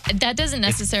 That doesn't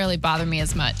necessarily bother me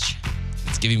as much.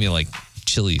 It's giving me like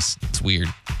chilies. It's weird.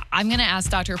 I'm going to ask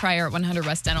Dr. Pryor at 100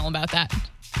 West Dental about that.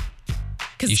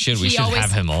 You should. We should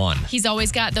have him on. He's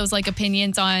always got those like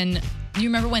opinions on, you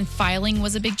remember when filing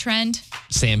was a big trend?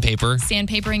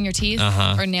 Sandpapering your teeth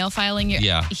or nail filing.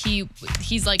 Yeah.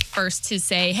 He's like first to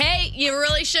say, hey, you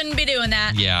really shouldn't be doing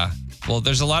that. Yeah. Well,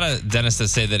 there's a lot of dentists that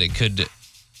say that it could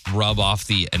rub off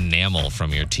the enamel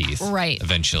from your teeth. Right.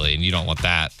 Eventually, and you don't want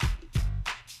that.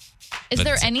 Is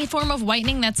there any form of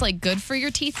whitening that's like good for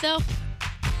your teeth though?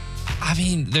 I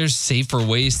mean, there's safer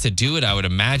ways to do it, I would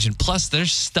imagine. Plus,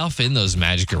 there's stuff in those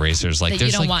magic erasers. Like that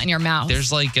you don't want in your mouth.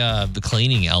 There's like the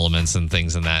cleaning elements and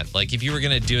things in that. Like if you were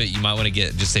going to do it, you might want to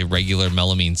get just a regular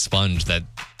melamine sponge that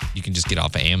you can just get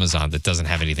off of Amazon that doesn't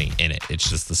have anything in it. It's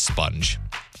just the sponge.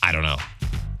 I don't know.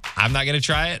 I'm not going to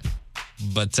try it,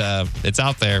 but it's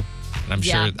out there. And I'm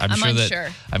sure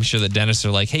that dentists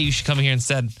are like, hey, you should come here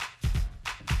instead.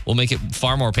 We'll make it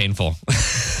far more painful.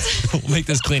 We'll make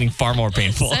this cleaning far more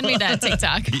painful. Send me that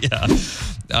TikTok.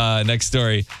 Yeah. Next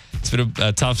story. It's been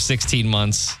a tough 16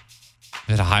 months.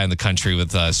 Hit a high in the country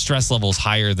with stress levels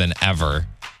higher than ever.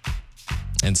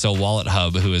 And so Wallet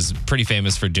Hub, who is pretty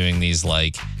famous for doing these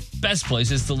like best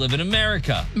places to live in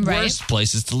America, worst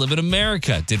places to live in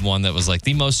America, did one that was like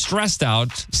the most stressed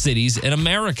out cities in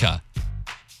America.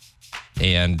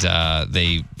 And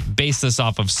they base this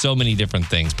off of so many different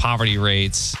things: poverty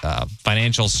rates,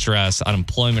 financial stress,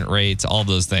 unemployment rates, all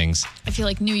those things. I feel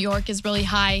like New York is really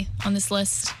high on this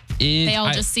list. They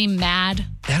all just seem mad.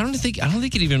 I don't think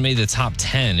it even made the top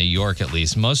 10. New York, at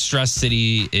least. Most stressed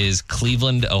city is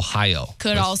Cleveland, Ohio.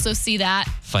 Could also see that.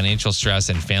 Financial stress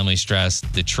and family stress.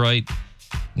 Detroit,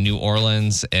 New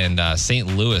Orleans, and St.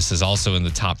 Louis is also in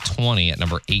the top 20 at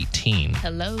number 18.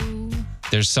 Hello.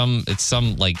 There's some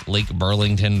like Lake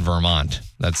Burlington, Vermont.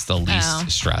 That's the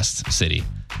least stressed city.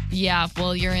 Yeah,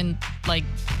 well, you're in like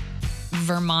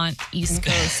Vermont, East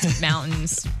Coast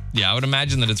mountains. Yeah, I would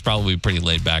imagine that it's probably pretty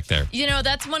laid back there. You know,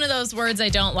 that's one of those words I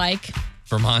don't like.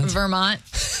 Vermont.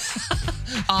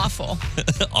 Awful.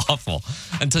 Awful.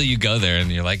 Until you go there and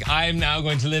you're like, I'm now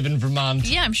going to live in Vermont.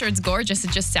 Yeah, I'm sure it's gorgeous.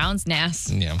 It just sounds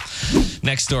nasty. Yeah.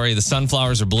 Next story. The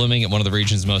sunflowers are blooming at one of the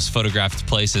region's most photographed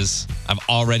places. I've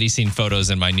already seen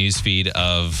photos in my newsfeed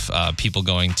of people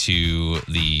going to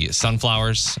the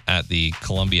sunflowers at the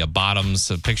Columbia Bottoms.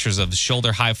 So pictures of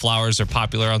shoulder-high flowers are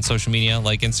popular on social media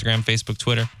like Instagram, Facebook,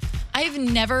 Twitter.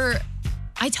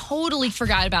 I totally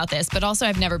forgot about this, but also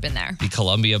I've never been there. The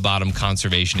Columbia Bottom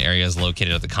Conservation Area is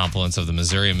located at the confluence of the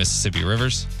Missouri and Mississippi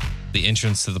rivers. The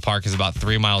entrance to the park is about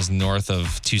 3 miles north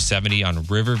of 270 on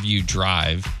Riverview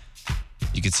Drive.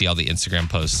 You can see all the Instagram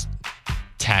posts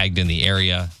tagged in the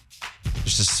area.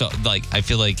 It's just so, like, I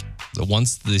feel like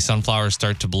once the sunflowers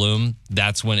start to bloom,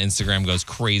 that's when Instagram goes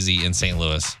crazy in St.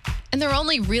 Louis. And they're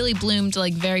only really bloomed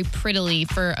like very prettily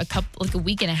for a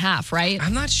week and a half, right?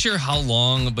 I'm not sure how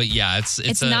long, but yeah,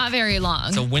 it's not very long.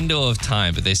 It's a window of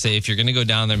time, but they say if you're going to go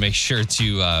down there, make sure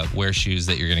to wear shoes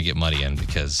that you're going to get muddy in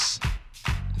because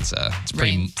it's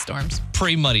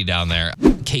pretty muddy down there.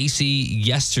 Casey,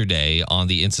 yesterday on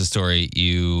the Insta story,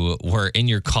 you were in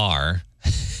your car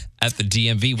at the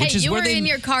DMV, which is where in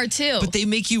your car too. But they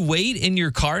make you wait in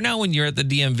your car now when you're at the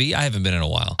DMV? I haven't been in a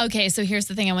while. Okay, so here's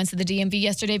the thing. I went to the DMV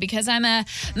yesterday because I'm a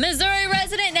Missouri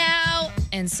resident now.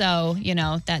 And so,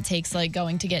 that takes like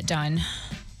going to get done.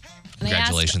 And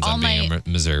congratulations on being a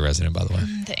Missouri resident, by the way.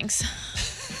 Thanks.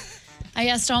 I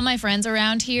asked all my friends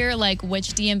around here, like,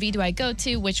 which DMV do I go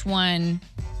to? Which one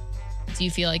do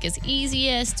you feel like is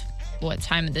easiest? What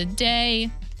time of the day?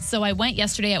 So I went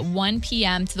yesterday at 1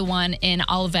 p.m. to the one in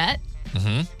Olivet.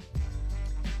 Mm-hmm.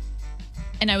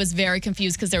 And I was very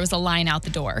confused because there was a line out the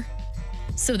door.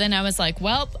 So then I was like,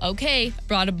 well, okay,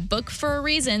 brought a book for a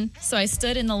reason. So I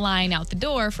stood in the line out the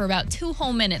door for about 2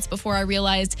 whole minutes before I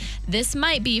realized this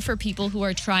might be for people who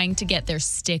are trying to get their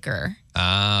sticker.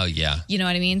 Oh, yeah. You know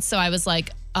what I mean? So I was like,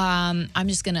 I'm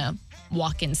just going to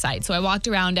walk inside. So I walked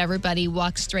around everybody,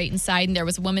 walked straight inside, and there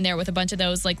was a woman there with a bunch of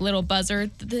those like little buzzer,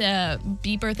 the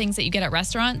beeper things that you get at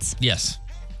restaurants. Yes.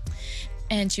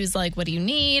 And she was like, "What do you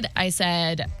need?" I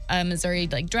said, "A Missouri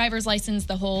like driver's license,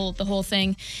 the whole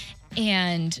thing."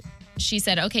 And she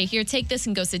said, "Okay, here, take this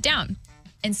and go sit down."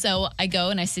 And so I go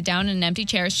and I sit down in an empty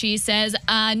chair. She says,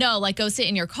 "No, like go sit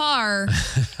in your car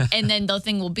and then the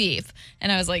thing will beep."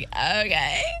 And I was like,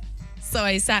 "Okay." So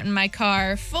I sat in my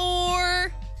car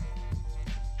for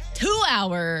 2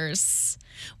 hours,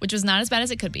 which was not as bad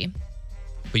as it could be.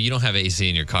 But you don't have AC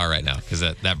in your car right now because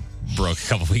that broke a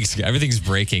couple weeks ago. Everything's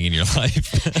breaking in your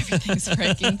life. Everything's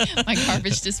breaking. My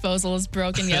garbage disposal is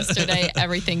broken yesterday.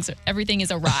 Everything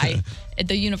is awry.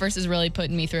 The universe is really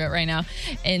putting me through it right now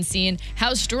and seeing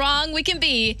how strong we can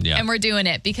be. Yeah. And we're doing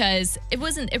it because it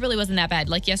really wasn't that bad.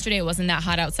 Like yesterday, it wasn't that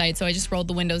hot outside. So I just rolled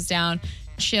the windows down,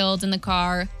 chilled in the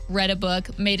car, read a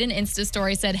book, made an Insta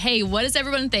story, said, "Hey, what does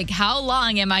everyone think? How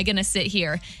long am I going to sit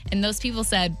here?" And those people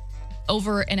said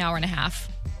over an hour and a half,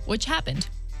 which happened.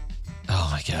 Oh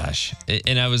my gosh.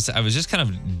 And I was just kind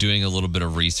of doing a little bit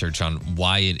of research on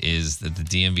why it is that the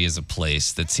DMV is a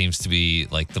place that seems to be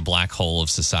like the black hole of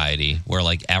society where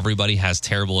like everybody has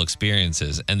terrible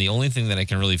experiences. And the only thing that I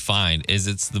can really find is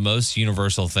it's the most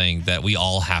universal thing that we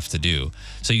all have to do.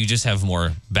 So you just have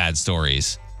more bad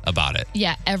stories about it.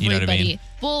 Yeah, everybody. You know what I mean?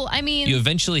 Well, I mean, you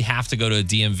eventually have to go to a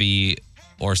DMV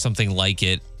or something like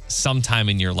it sometime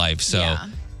in your life. So yeah.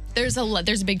 There's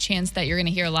a big chance that you're going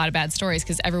to hear a lot of bad stories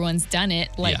because everyone's done it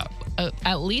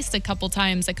at least a couple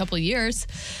times, a couple years.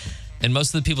 And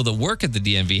most of the people that work at the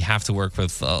DMV have to work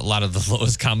with a lot of the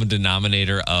lowest common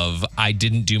denominator of I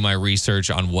didn't do my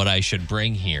research on what I should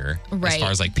bring here as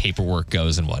far as like paperwork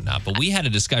goes and whatnot. But we had a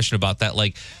discussion about that.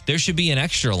 Like there should be an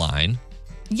extra line.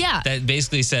 Yeah. That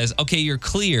basically says, okay, you're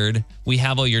cleared. We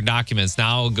have all your documents.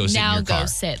 Now go sit in your car. Now go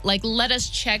sit. Like, let us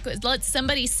check. Let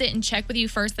somebody sit and check with you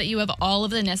first that you have all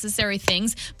of the necessary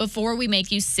things before we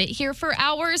make you sit here for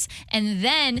hours. And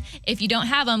then if you don't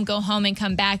have them, go home and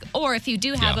come back. Or if you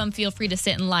do have them, feel free to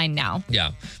sit in line now.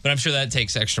 Yeah. But I'm sure that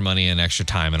takes extra money and extra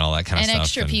time and all that kind of stuff. And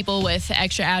extra people with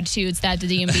extra attitudes that the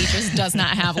DMV just does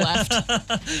not have left.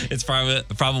 It's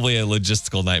probably a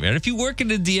logistical nightmare. And if you work in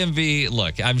the DMV,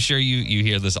 look, I'm sure you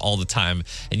hear this all the time,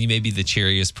 and you may be the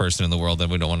cheeriest person in the world,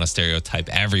 and we don't want to stereotype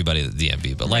everybody at the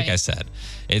DMV. But like I said,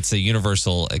 it's a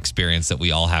universal experience that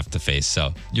we all have to face.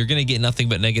 So you're going to get nothing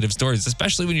but negative stories,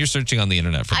 especially when you're searching on the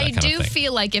internet for that kind of thing. I do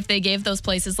feel like if they gave those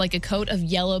places like a coat of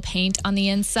yellow paint on the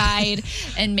inside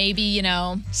and maybe,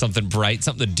 something bright,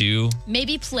 something to do.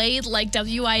 Maybe played like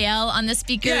WIL on the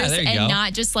speakers and go.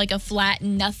 Not just like a flat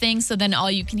nothing. So then all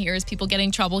you can hear is people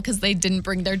getting trouble because they didn't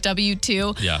bring their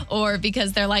W-2. Yeah. Or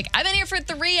because they're like, I've been here for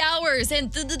 3 hours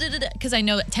and because I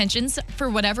know that tensions for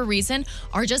whatever reason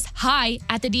are just high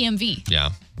at the DMV. Yeah.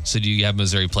 So do you have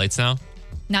Missouri plates now?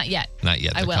 Not yet. Not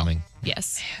yet. They're coming.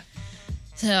 Yes.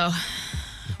 So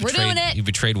we're doing it. You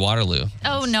betrayed Waterloo.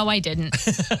 Oh, no, I didn't.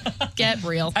 Get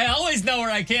real. I always know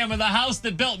where I am, and the house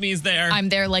that built me is there. I'm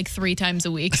there like 3 times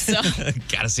a week. So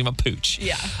gotta see my pooch.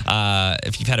 Yeah.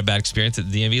 If you've had a bad experience at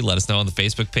the DMV, let us know on the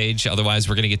Facebook page. Otherwise,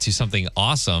 we're gonna get to something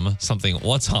awesome.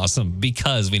 What's awesome?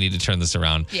 Because we need to turn this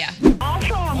around. Yeah.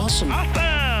 Awesome.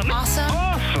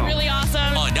 Really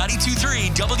awesome. On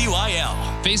 92.3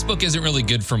 WIL. Facebook isn't really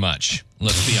good for much.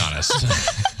 Let's be honest.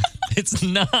 It's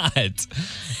not.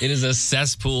 It is a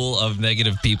cesspool of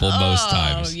negative people most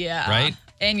times. Oh, yeah. Right?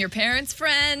 And your parents'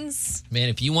 friends. Man,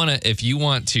 if you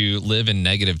want to live in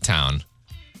negative town,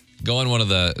 go on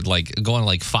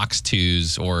like Fox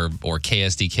 2's or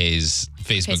KSDK's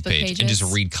Facebook page pages. and just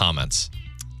read comments.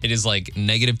 It is like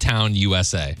Negative Town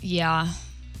USA. Yeah.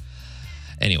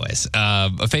 Anyways,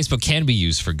 Facebook can be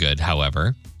used for good,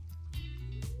 however.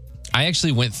 I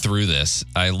actually went through this.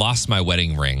 I lost my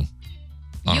wedding ring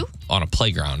on a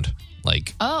playground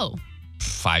like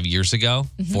 5 years ago,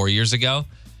 4 years ago.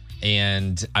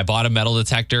 And I bought a metal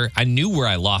detector. I knew where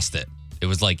I lost it. It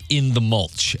was like in the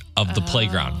mulch of the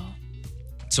playground.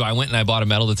 So I went and I bought a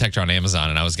metal detector on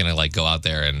Amazon, and I was going to like go out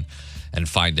there and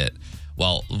find it.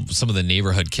 Well, some of the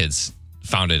neighborhood kids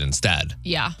found it instead.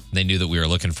 Yeah. They knew that we were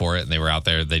looking for it, and they were out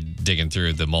there digging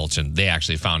through the mulch, and they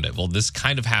actually found it. Well, this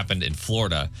kind of happened in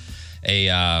Florida.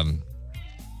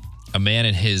 A man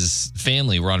and his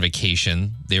family were on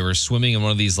vacation. They were swimming in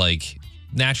one of these like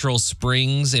natural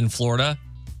springs in Florida,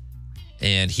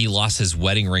 and he lost his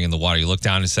wedding ring in the water. He looked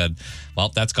down and said, well,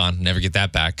 that's gone. Never get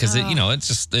that back. Because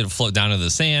it'll float down to the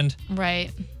sand.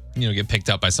 Right. Get picked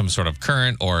up by some sort of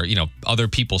current or, other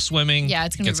people swimming. Yeah,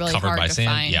 it's going to be really hard to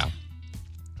find. Yeah.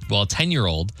 Well, a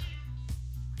 10-year-old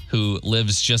who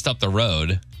lives just up the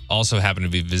road also happened to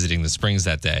be visiting the springs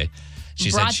that day.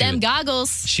 She Brought said them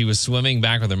goggles. she was swimming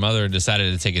back with her mother and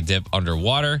decided to take a dip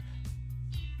underwater.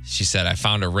 She said, I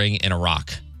found a ring in a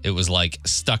rock. It was like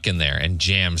stuck in there and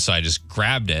jammed, so I just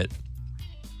grabbed it.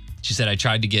 She said, I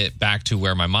tried to get back to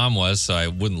where my mom was so I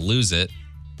wouldn't lose it,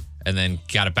 and then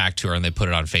got it back to her, and they put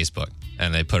it on Facebook,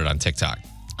 and they put it on TikTok.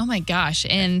 Oh my gosh.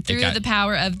 And through the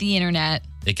power of the internet.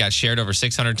 It got shared over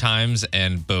 600 times,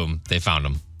 and boom, they found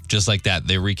him. Just like that,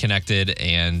 they reconnected,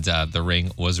 and the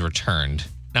ring was returned.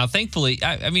 Now, thankfully,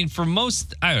 I mean, for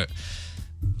most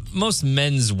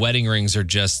men's wedding rings are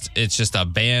it's just a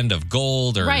band of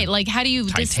gold or right. Like, how do you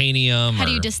titanium? How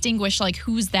do you distinguish like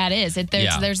whose that is?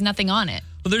 There's nothing on it.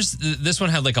 Well, this one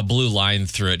had like a blue line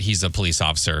through it. He's a police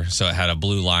officer, so it had a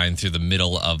blue line through the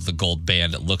middle of the gold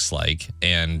band. It looks like,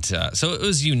 and so it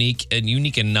was unique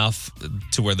enough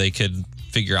to where they could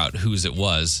figure out whose it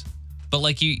was. But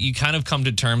like you kind of come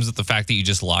to terms with the fact that you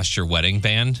just lost your wedding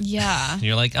band. Yeah. And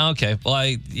you're like, oh, okay, well,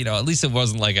 at least it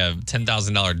wasn't like a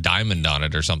 $10,000 diamond on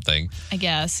it or something. I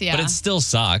guess, yeah. But it still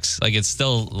sucks. Like, it's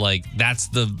still like that's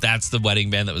the wedding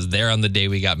band that was there on the day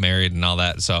we got married and all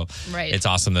that. So right. It's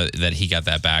awesome that he got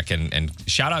that back. And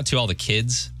shout out to all the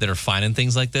kids that are finding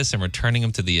things like this and returning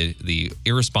them to the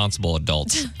irresponsible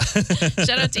adults.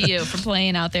 Shout out to you for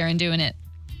playing out there and doing it.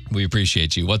 We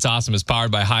appreciate you. What's Awesome is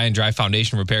powered by High and Dry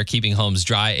Foundation Repair, keeping homes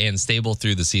dry and stable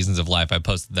through the seasons of life. I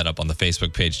posted that up on the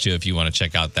Facebook page, too, if you want to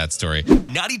check out that story.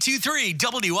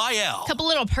 92.3 WIL. Couple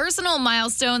little personal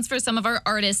milestones for some of our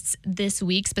artists this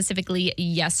week, specifically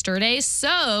yesterday.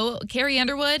 So, Carrie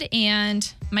Underwood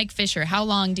and Mike Fisher, how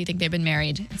long do you think they've been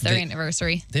married? It's their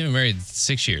anniversary. They've been married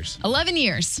 6 years. 11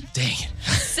 years. Dang it.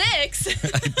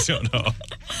 6? I don't know.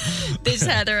 They just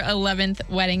had their 11th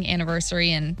wedding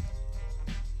anniversary, and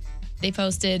they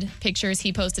posted pictures.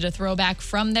 He posted a throwback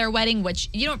from their wedding, which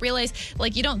you don't realize,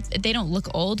 they don't look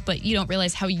old, but you don't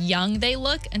realize how young they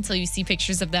look until you see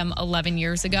pictures of them 11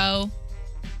 years ago.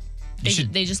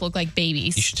 They just look like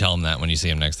babies. You should tell him that when you see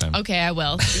him next time. Okay, I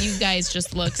will. You guys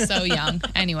just look so young.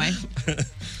 Anyway,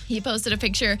 he posted a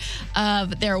picture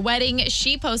of their wedding.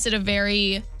 She posted a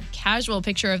very casual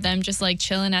picture of them just like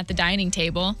chilling at the dining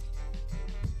table.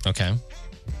 Okay.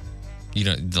 You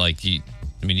don't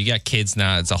you got kids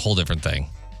now. It's a whole different thing.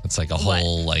 It's like a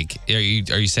whole are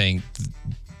you saying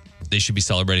they should be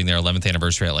celebrating their 11th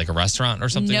anniversary at like a restaurant or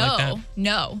something like that?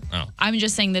 No. Oh. I'm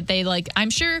just saying that they I'm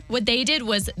sure what they did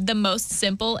was the most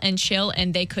simple and chill,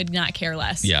 and they could not care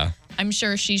less. Yeah. I'm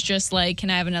sure she's just like, can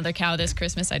I have another cow this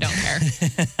Christmas? I don't care.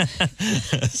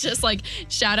 It's just like,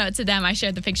 shout out to them. I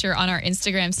shared the picture on our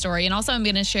Instagram story. And also I'm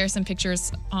going to share some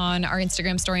pictures on our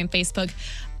Instagram story and Facebook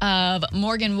of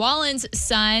Morgan Wallen's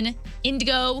son,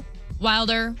 Indigo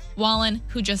Wilder Wallen,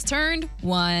 who just turned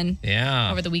 1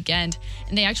 over the weekend.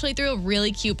 And they actually threw a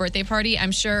really cute birthday party.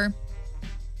 I'm sure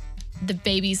the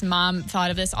baby's mom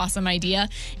thought of this awesome idea.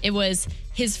 It was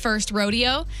his first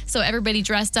rodeo. So everybody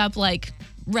dressed up like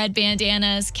red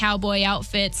bandanas, cowboy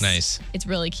outfits. Nice. It's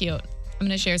really cute. I'm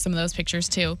going to share some of those pictures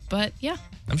too. But yeah.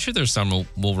 I'm sure there's some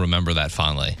we'll remember that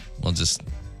fondly. We'll just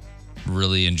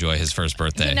really enjoy his first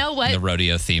birthday. You know what? The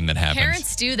rodeo theme that happens.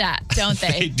 Parents do that, don't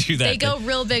they? They do that. They go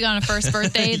real big on a first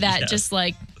birthday that just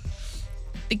like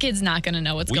the kid's not going to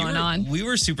know what's going on. We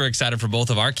were super excited for both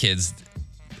of our kids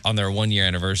on their 1 year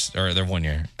anniversary or their 1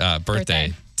 year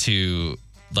birthday to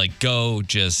like go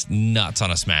just nuts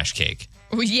on a smash cake.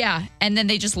 Yeah, and then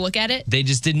they just look at it. They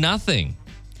just did nothing.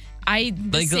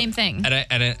 Same thing.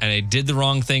 And I did the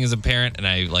wrong thing as a parent, and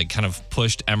I like kind of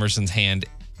pushed Emerson's hand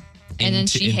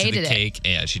into the cake.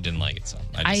 Yeah, she didn't like it. So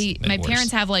my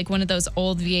parents have like one of those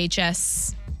old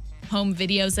VHS home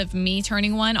videos of me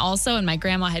turning 1 also, and my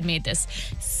grandma had made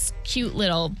this cute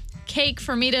little cake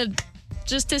for me to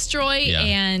just destroy,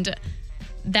 and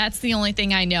that's the only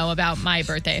thing I know about my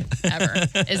birthday ever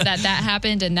is that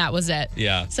happened and that was it.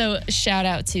 Yeah. So shout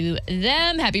out to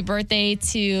them. Happy birthday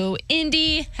to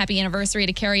Indy. Happy anniversary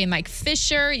to Carrie and Mike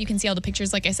Fisher. You can see all the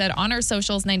pictures, like I said, on our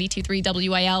socials, 92.3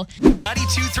 WIL.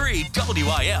 92.3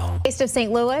 WIL. Taste of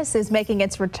St. Louis is making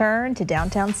its return to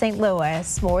downtown St.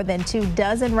 Louis. More than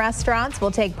 24 restaurants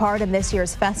will take part in this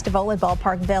year's festival at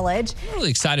Ballpark Village. I'm really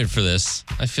excited for this.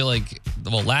 I feel like,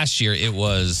 last year it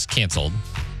was canceled.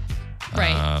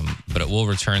 Right. But it will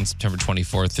return September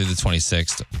 24th through the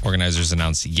 26th. Organizers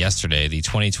announced yesterday the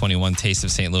 2021 Taste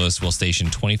of St. Louis will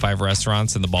station 25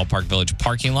 restaurants in the Ballpark Village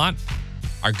parking lot.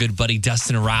 Our good buddy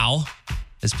Dustin Rao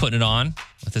is putting it on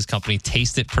with his company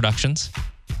Taste It Productions.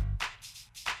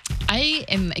 I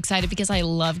am excited because I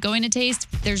love going to Taste.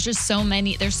 There's just so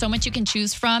many. There's so much you can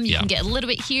choose from. You can get a little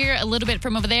bit here, a little bit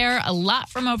from over there, a lot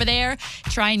from over there.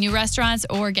 Try new restaurants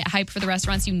or get hyped for the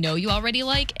restaurants you know you already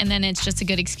like. And then it's just a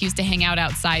good excuse to hang out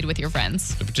outside with your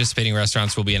friends. The participating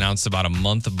restaurants will be announced about a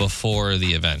month before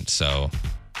the event. So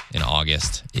in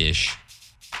August-ish.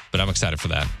 But I'm excited for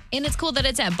that. And it's cool that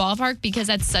it's at Ballpark because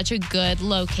that's such a good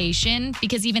location.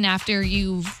 Because even after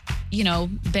you've,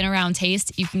 been around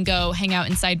Taste, you can go hang out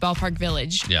inside Ballpark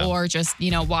Village or just,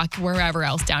 walk wherever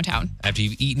else downtown. After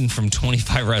you've eaten from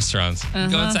 25 restaurants, go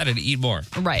inside and eat more.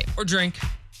 Right. Or drink.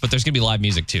 But there's going to be live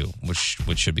music too, which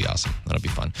should be awesome. That'll be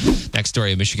fun. Next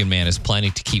story, a Michigan man is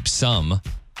planning to keep some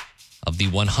of the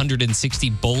 160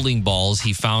 bowling balls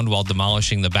he found while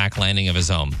demolishing the back landing of his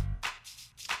home.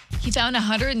 He found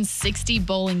 160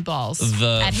 bowling balls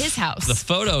at his house. The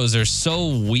photos are so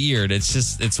weird.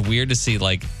 It's weird to see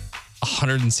like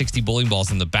 160 bowling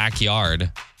balls in the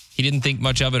backyard. He didn't think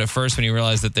much of it at first when he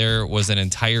realized that there was an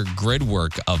entire grid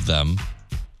work of them.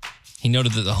 He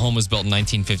noted that the home was built in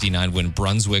 1959 when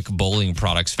Brunswick Bowling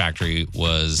Products Factory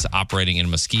was operating in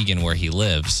Muskegon, where he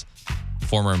lives.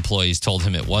 Former employees told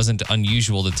him it wasn't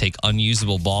unusual to take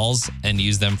unusable balls and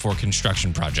use them for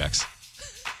construction projects.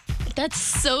 That's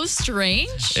so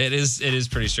strange. It is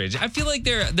pretty strange. I feel like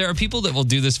there are people that will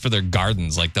do this for their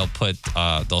gardens. Like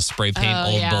they'll spray paint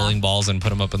old bowling balls and put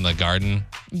them up in the garden.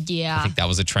 Yeah. I think that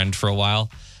was a trend for a while.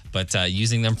 But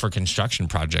using them for construction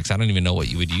projects, I don't even know what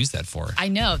you would use that for. I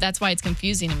know. That's why it's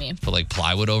confusing to me. Put like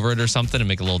plywood over it or something and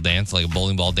make a little dance, like a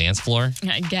bowling ball dance floor?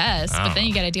 I guess. But then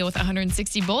you got to deal with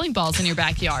 160 bowling balls in your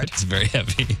backyard. It's very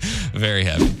heavy. Very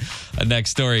heavy.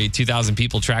 Next story, 2,000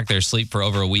 people tracked their sleep for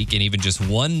over a week, and even just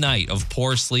one night of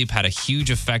poor sleep had a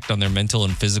huge effect on their mental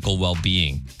and physical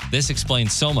well-being. This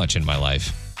explains so much in my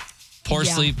life. Poor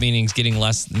sleep means getting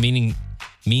less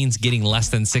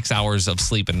than 6 hours of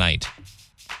sleep a night.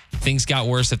 Things got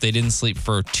worse if they didn't sleep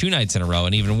for 2 nights in a row,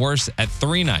 and even worse at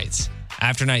 3 nights.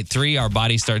 After night 3, our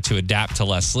bodies start to adapt to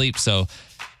less sleep, so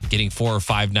getting 4 or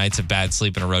 5 nights of bad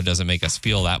sleep in a row doesn't make us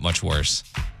feel that much worse.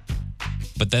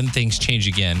 But then things change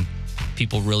again.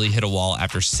 People really hit a wall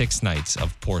after 6 nights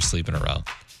of poor sleep in a row.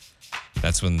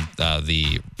 That's when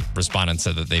the respondents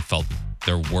said that they felt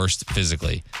their worst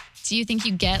physically. Do you think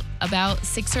you get about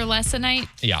 6 or less a night?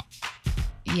 Yeah.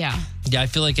 Yeah. Yeah, I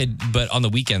feel like but on the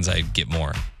weekends I get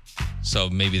more.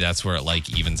 So maybe that's where it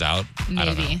like evens out. Maybe. I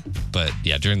don't know. But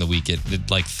yeah, during the week,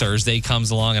 it like Thursday comes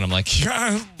along and I'm like,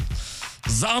 yeah,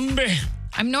 zombie.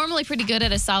 I'm normally pretty good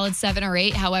at a solid 7 or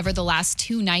 8. However, the last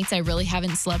 2 nights, I really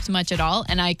haven't slept much at all.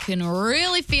 And I can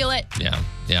really feel it. Yeah.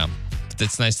 Yeah. But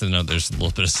it's nice to know there's a little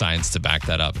bit of science to back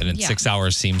that up. And 6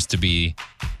 hours seems to be,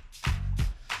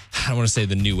 I don't want to say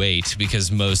the new 8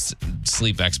 because most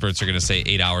sleep experts are going to say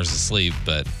 8 hours of sleep.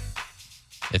 But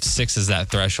if 6 is that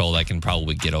threshold, I can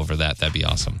probably get over that. That'd be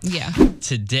awesome. Yeah.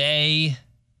 Today,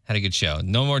 had a good show.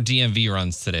 No more DMV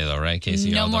runs today, though, right,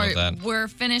 Casey? No more. Done with that? We're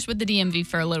finished with the DMV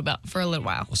for a little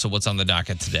while. So what's on the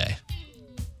docket today?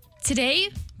 Today,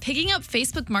 picking up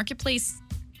Facebook Marketplace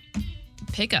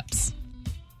pickups.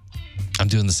 I'm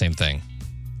doing the same thing,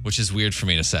 which is weird for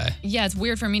me to say. Yeah, it's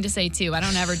weird for me to say, too. I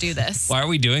don't ever do this. Why are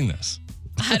we doing this?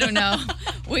 I don't know.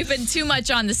 We've been too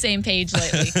much on the same page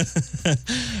lately.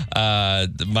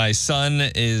 My son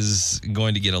is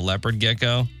going to get a leopard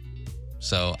gecko.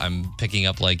 So I'm picking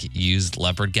up like used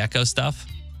leopard gecko stuff,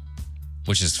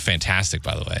 which is fantastic,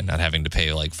 by the way, not having to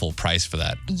pay like full price for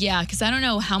that. Yeah, because I don't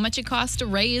know how much it costs to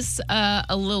raise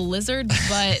a little lizard,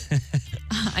 but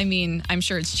I mean, I'm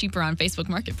sure it's cheaper on Facebook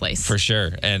Marketplace. For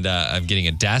sure. And I'm getting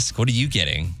a desk. What are you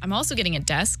getting? I'm also getting a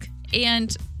desk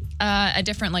and a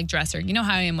different like dresser. You know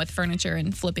how I am with furniture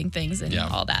and flipping things and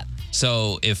all that.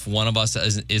 So if one of us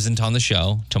isn't on the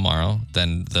show tomorrow,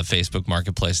 then the Facebook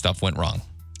Marketplace stuff went wrong,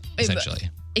 essentially.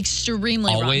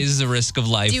 Extremely wrong. Always the risk of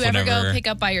life. Do you ever go pick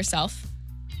up by yourself?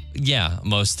 Yeah,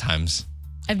 most times.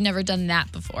 I've never done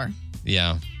that before.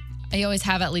 Yeah. I always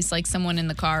have at least like someone in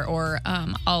the car or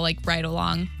I'll like ride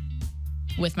along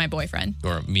with my boyfriend.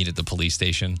 Or meet at the police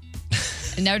station.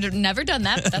 Never done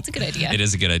that, but that's a good idea. It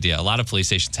is a good idea. A lot of police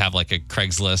stations have like a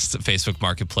Craigslist, Facebook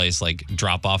Marketplace, like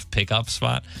drop-off pickup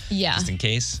spot. Yeah. Just in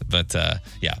case. But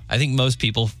yeah, I think most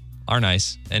people are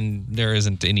nice and there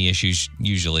isn't any issues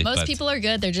usually. Most people are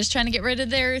good. They're just trying to get rid of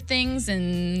their things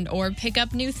or pick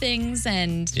up new things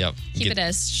and keep it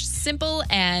as simple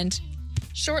and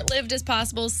short-lived as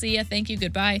possible. See ya. Thank you.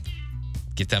 Goodbye.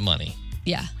 Get that money.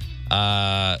 Yeah.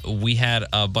 We had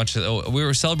a bunch of, we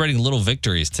were celebrating little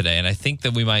victories today, and I think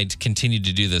that we might continue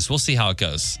to do this. We'll see how it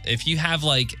goes. If you have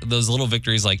like those little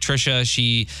victories, like Trisha,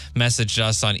 she messaged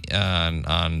us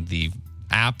on the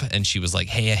app and she was like,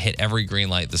 hey, I hit every green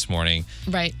light this morning.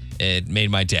 Right. It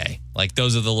made my day. Like,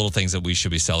 those are the little things that we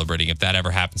should be celebrating. If that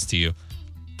ever happens to you,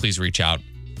 please reach out.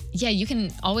 Yeah, you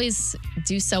can always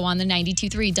do so on the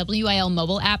 92.3 WIL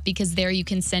mobile app, because there you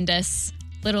can send us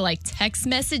little like text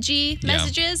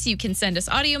messages. You can send us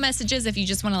audio messages if you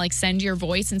just want to like send your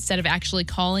voice instead of actually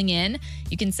calling in.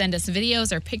 You can send us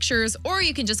videos or pictures, or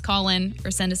you can just call in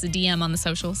or send us a DM on the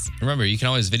socials. Remember, you can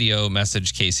always video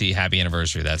message Casey happy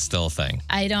anniversary. That's still a thing.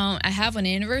 I have an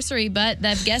anniversary, but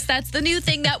I guess that's the new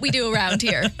thing that we do around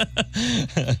here.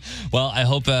 Well, I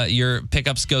hope your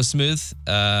pickups go smooth.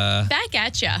 Back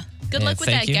at ya. Good luck with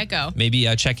that gecko. Maybe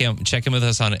check in with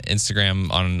us on Instagram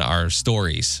on our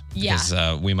stories. Yeah.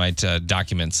 Because we might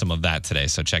document some of that today.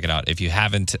 So check it out. If you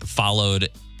haven't followed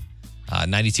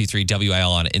 92.3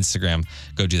 WIL on Instagram,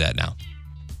 go do that now.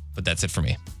 But that's it for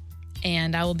me.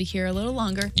 And I will be here a little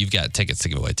longer. You've got tickets to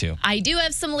give away too. I do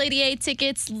have some Lady A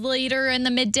tickets later in the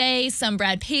midday, some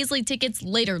Brad Paisley tickets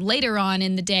later on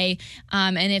in the day.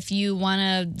 And if you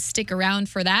want to stick around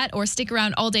for that, or stick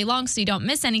around all day long so you don't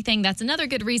miss anything, that's another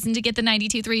good reason to get the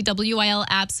 92.3 WIL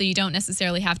app, so you don't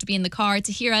necessarily have to be in the car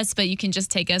to hear us, but you can just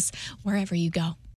take us wherever you go.